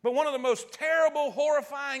 But one of the most terrible,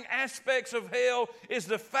 horrifying aspects of hell is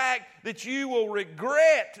the fact that you will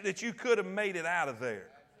regret that you could have made it out of there.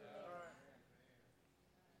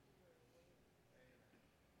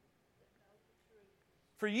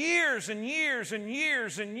 For years and years and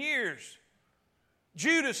years and years,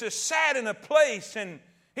 Judas has sat in a place and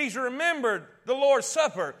he's remembered the Lord's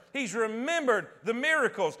Supper. He's remembered the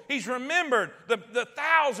miracles. He's remembered the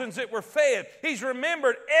thousands that were fed. He's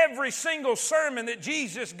remembered every single sermon that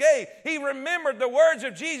Jesus gave. He remembered the words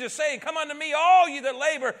of Jesus saying, "Come unto me, all you that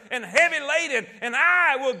labor and heavy laden, and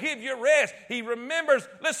I will give you rest." He remembers,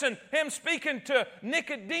 listen, him speaking to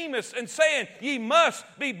Nicodemus and saying, "Ye must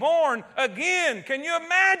be born again." Can you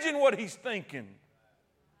imagine what he's thinking?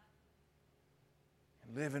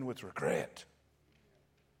 Living with regret.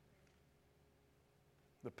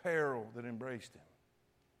 The peril that embraced him.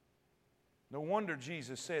 No wonder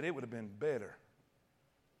Jesus said it would have been better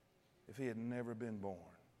if he had never been born.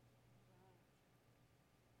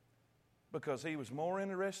 Because he was more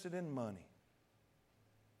interested in money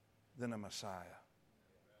than a Messiah.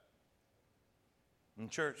 In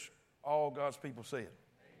church, all God's people said.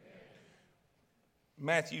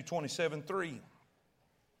 Matthew 27:3.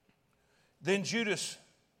 Then Judas,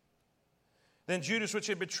 which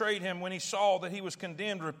had betrayed him, when he saw that he was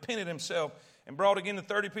condemned, repented himself and brought again the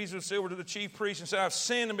 30 pieces of silver to the chief priest and said, "I've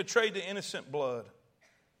sinned and betrayed the innocent blood."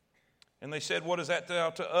 And they said, "What is that thou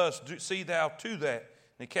to us? See thou to that."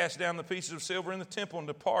 And he cast down the pieces of silver in the temple and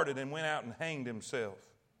departed and went out and hanged himself.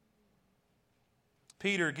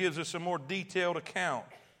 Peter gives us a more detailed account.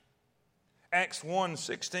 Acts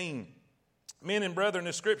 1:16. "Men and brethren,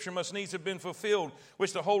 the scripture must needs have been fulfilled,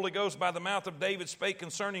 which the Holy Ghost by the mouth of David spake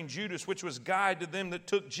concerning Judas, which was guide to them that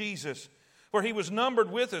took Jesus. For he was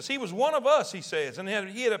numbered with us." He was one of us, he says, and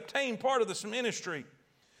he had obtained part of this ministry.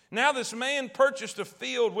 "Now this man purchased a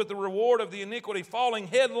field with the reward of the iniquity. Falling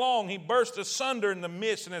headlong, he burst asunder in the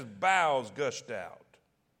midst, and his bowels gushed out."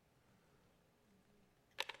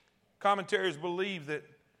 Commentaries believe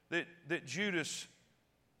that Judas,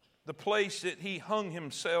 the place that he hung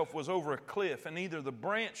himself was over a cliff, and either the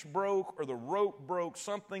branch broke or the rope broke.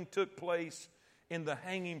 Something took place in the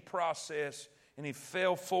hanging process, and he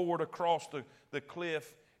fell forward across the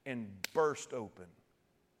cliff and burst open.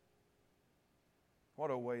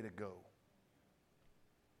 What a way to go.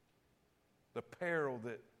 The peril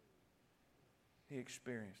that he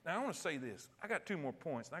experienced. Now, I want to say this. I got 2 more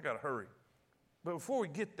points, and I got to hurry. But before we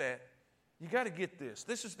get that, you got to get this.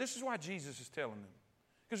 This is why Jesus is telling them.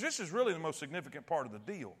 Because this is really the most significant part of the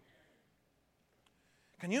deal.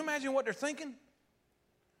 Can you imagine what they're thinking?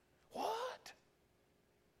 What?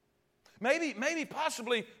 Maybe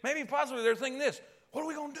possibly they're thinking this. What are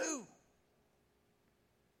we going to do?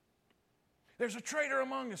 There's a traitor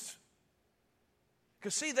among us.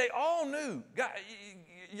 Because see, they all knew. God,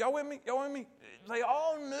 y'all with me? They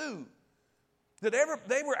all knew that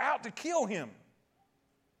they were out to kill him.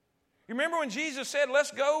 You remember when Jesus said,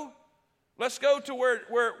 "Let's go to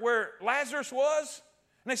where Lazarus was"?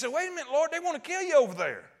 And they said, "Wait a minute, Lord, they want to kill you over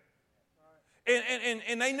there."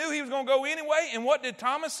 And they knew he was going to go anyway. And what did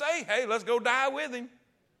Thomas say? "Hey, let's go die with him."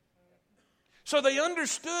 So they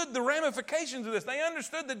understood the ramifications of this. They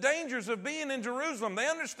understood the dangers of being in Jerusalem. They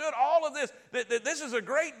understood all of this, that this is a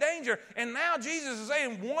great danger. And now Jesus is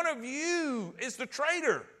saying, one of you is the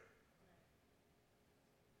traitor.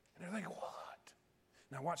 And they're like, what?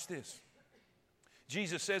 Now watch this.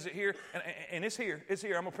 Jesus says it here, and it's here. It's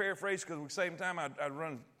here. I'm going to paraphrase because at the same time I'd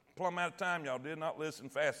run plumb out of time. Y'all did not listen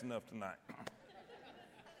fast enough tonight.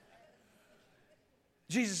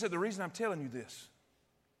 Jesus said, the reason I'm telling you this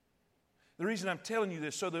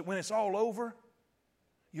so that when it's all over,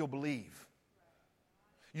 you'll believe.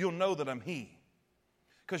 You'll know that I'm He.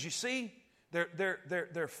 Because you see,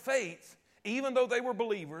 their faith, even though they were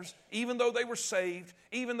believers, even though they were saved,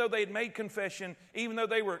 even though they had made confession, even though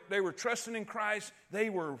they were trusting in Christ, they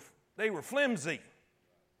were flimsy.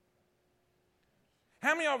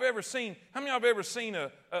 How many of y'all have ever seen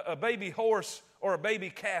a baby horse or a baby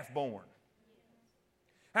calf born?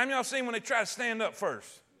 How many of y'all seen when they try to stand up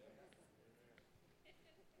first?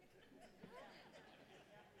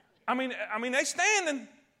 I mean, they standing.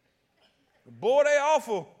 Boy, they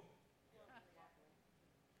awful.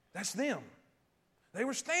 That's them. They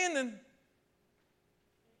were standing.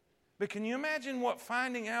 But can you imagine what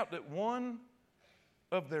finding out that one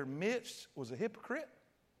of their midst was a hypocrite?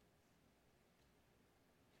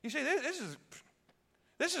 You see,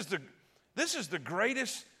 this is the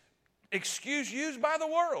greatest excuse used by the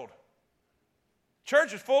world.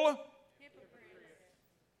 Church is full of hypocrites.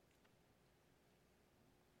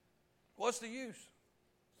 What's the use?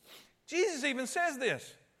 Jesus even says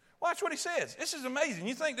this. Watch what he says. This is amazing.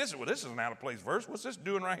 You think this is an out of place verse. What's this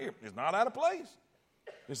doing right here? It's not out of place.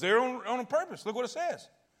 It's there on a purpose. Look what it says.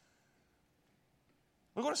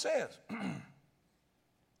 Look what it says.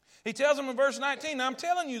 He tells them in verse 19, now I'm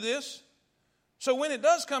telling you this, so when it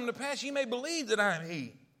does come to pass, ye may believe that I am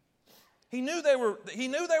he. He knew they were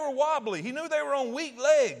wobbly. He knew they were on weak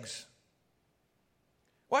legs.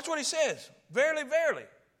 Watch what he says. Verily, verily,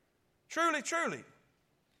 truly, truly,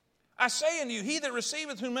 I say unto you, he that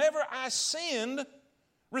receiveth whomever I send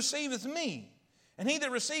receiveth me. And he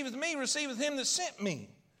that receiveth me receiveth him that sent me.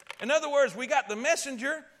 In other words, we got the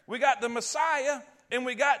messenger, we got the Messiah, and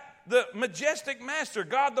we got the majestic master,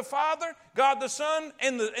 God the Father, God the Son,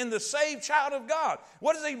 and the saved child of God.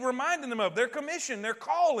 What is he reminding them of? Their commission, their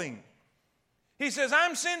calling. He says,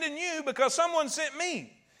 I'm sending you because someone sent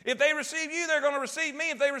me. If they receive you, they're going to receive me.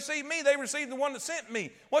 If they receive me, they receive the one that sent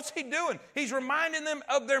me. What's he doing? He's reminding them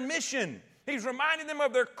of their mission. He's reminding them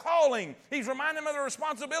of their calling. He's reminding them of their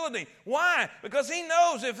responsibility. Why? Because he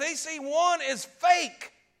knows if they see one is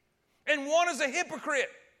fake and one is a hypocrite,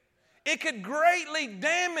 it could greatly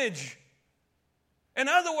damage. In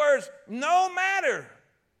other words, no matter.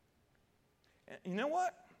 You know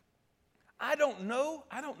what? I don't know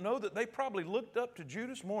that they probably looked up to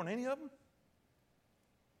Judas more than any of them.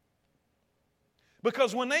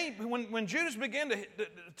 Because when Judas began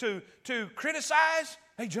to criticize,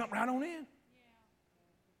 they jumped right on in.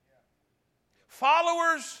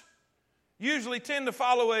 Followers usually tend to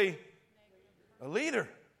follow a leader.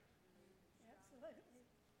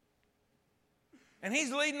 And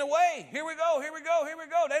he's leading the way. Here we go, here we go, here we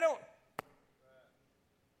go. They don't.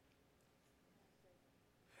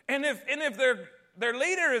 And if their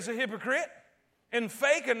leader is a hypocrite and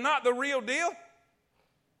fake and not the real deal,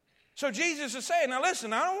 so Jesus is saying, now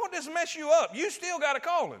listen, I don't want this to mess you up. You still got a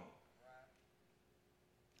calling.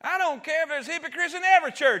 I don't care if there's hypocrites in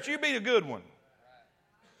every church. You be a good one.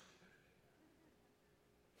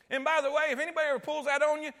 And by the way, if anybody ever pulls that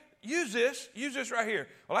on you, use this right here.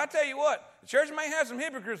 Well, I tell you what, the church may have some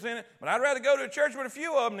hypocrites in it, but I'd rather go to a church with a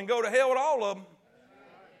few of them than go to hell with all of them.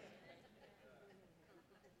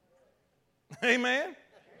 Amen?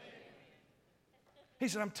 He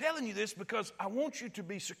said, I'm telling you this because I want you to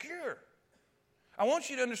be secure. I want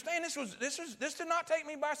you to understand this did not take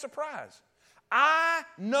me by surprise. I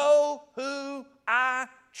know who I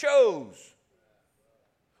chose.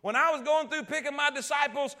 When I was going through picking my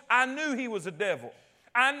disciples, I knew he was a devil.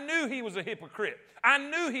 I knew he was a hypocrite. I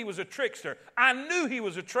knew he was a trickster. I knew he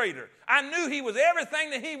was a traitor. I knew he was everything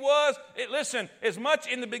that he was. Listen, as much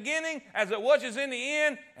in the beginning as it was in the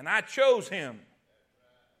end, and I chose him.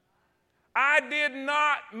 I did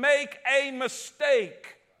not make a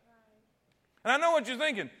mistake. And I know what you're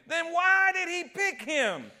thinking. Then why did he pick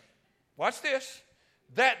him? Watch this.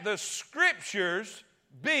 That the scriptures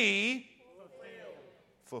be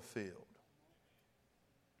fulfilled.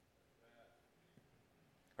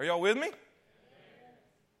 Are y'all with me?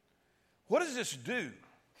 What does this do?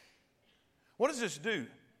 What does this do?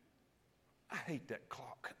 I hate that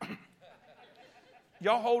clock.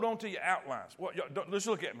 Y'all hold on to your outlines. Just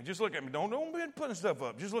look at me. Just look at me. Don't be putting stuff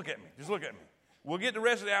up. Just look at me. Just look at me. We'll get the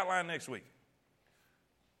rest of the outline next week.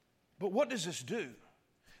 But what does this do?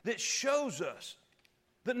 That shows us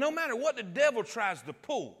that no matter what the devil tries to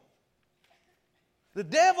pull, the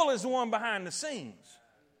devil is the one behind the scenes.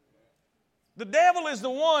 The devil is the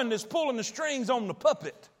one that's pulling the strings on the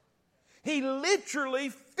puppet. He literally,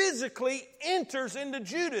 physically enters into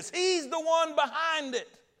Judas. He's the one behind it.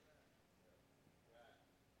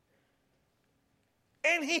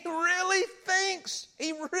 And he really thinks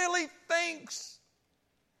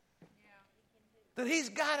that he's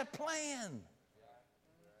got a plan.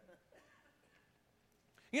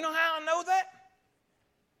 You know how I know that?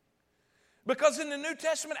 Because in the New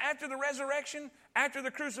Testament, after the resurrection, after the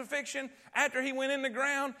crucifixion, after he went in the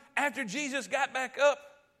ground, after Jesus got back up,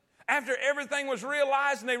 after everything was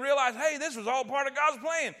realized and they realized, hey, this was all part of God's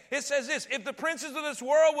plan. It says this, if the princes of this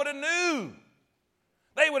world would have knew,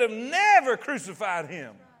 they would have never crucified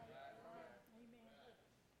him.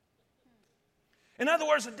 In other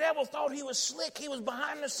words, the devil thought he was slick. He was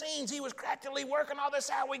behind the scenes. He was craftily working all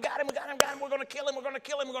this out. We got him. We're going to kill him. We're going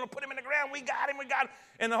to put him in the ground. We got him.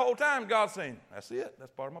 And the whole time, God's saying, that's it.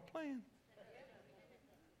 That's part of my plan.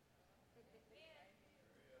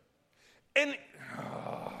 And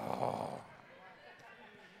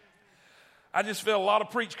I just felt a lot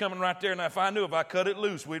of preach coming right there. Now, if I knew if I cut it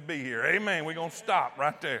loose, we'd be here. Amen. We're going to stop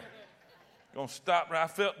right there. Going to stop. I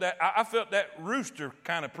felt that rooster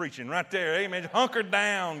kind of preaching right there. Amen. Just hunker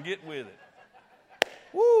down. Get with it.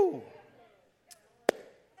 Woo.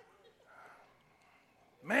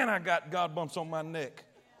 Man, I got God bumps on my neck.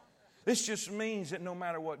 This just means that no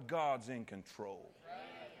matter what, God's in control.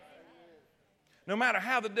 No matter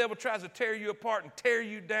how the devil tries to tear you apart and tear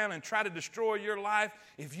you down and try to destroy your life,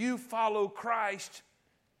 if you follow Christ,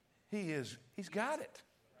 He's got it.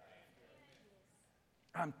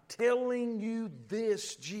 I'm telling you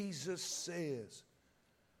this, Jesus says.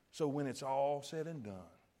 So when it's all said and done,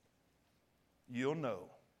 you'll know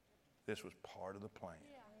this was part of the plan.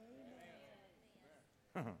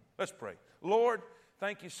 Let's pray. Lord,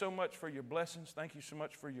 thank you so much for your blessings. Thank you so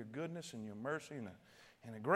much for your goodness and your mercy and a great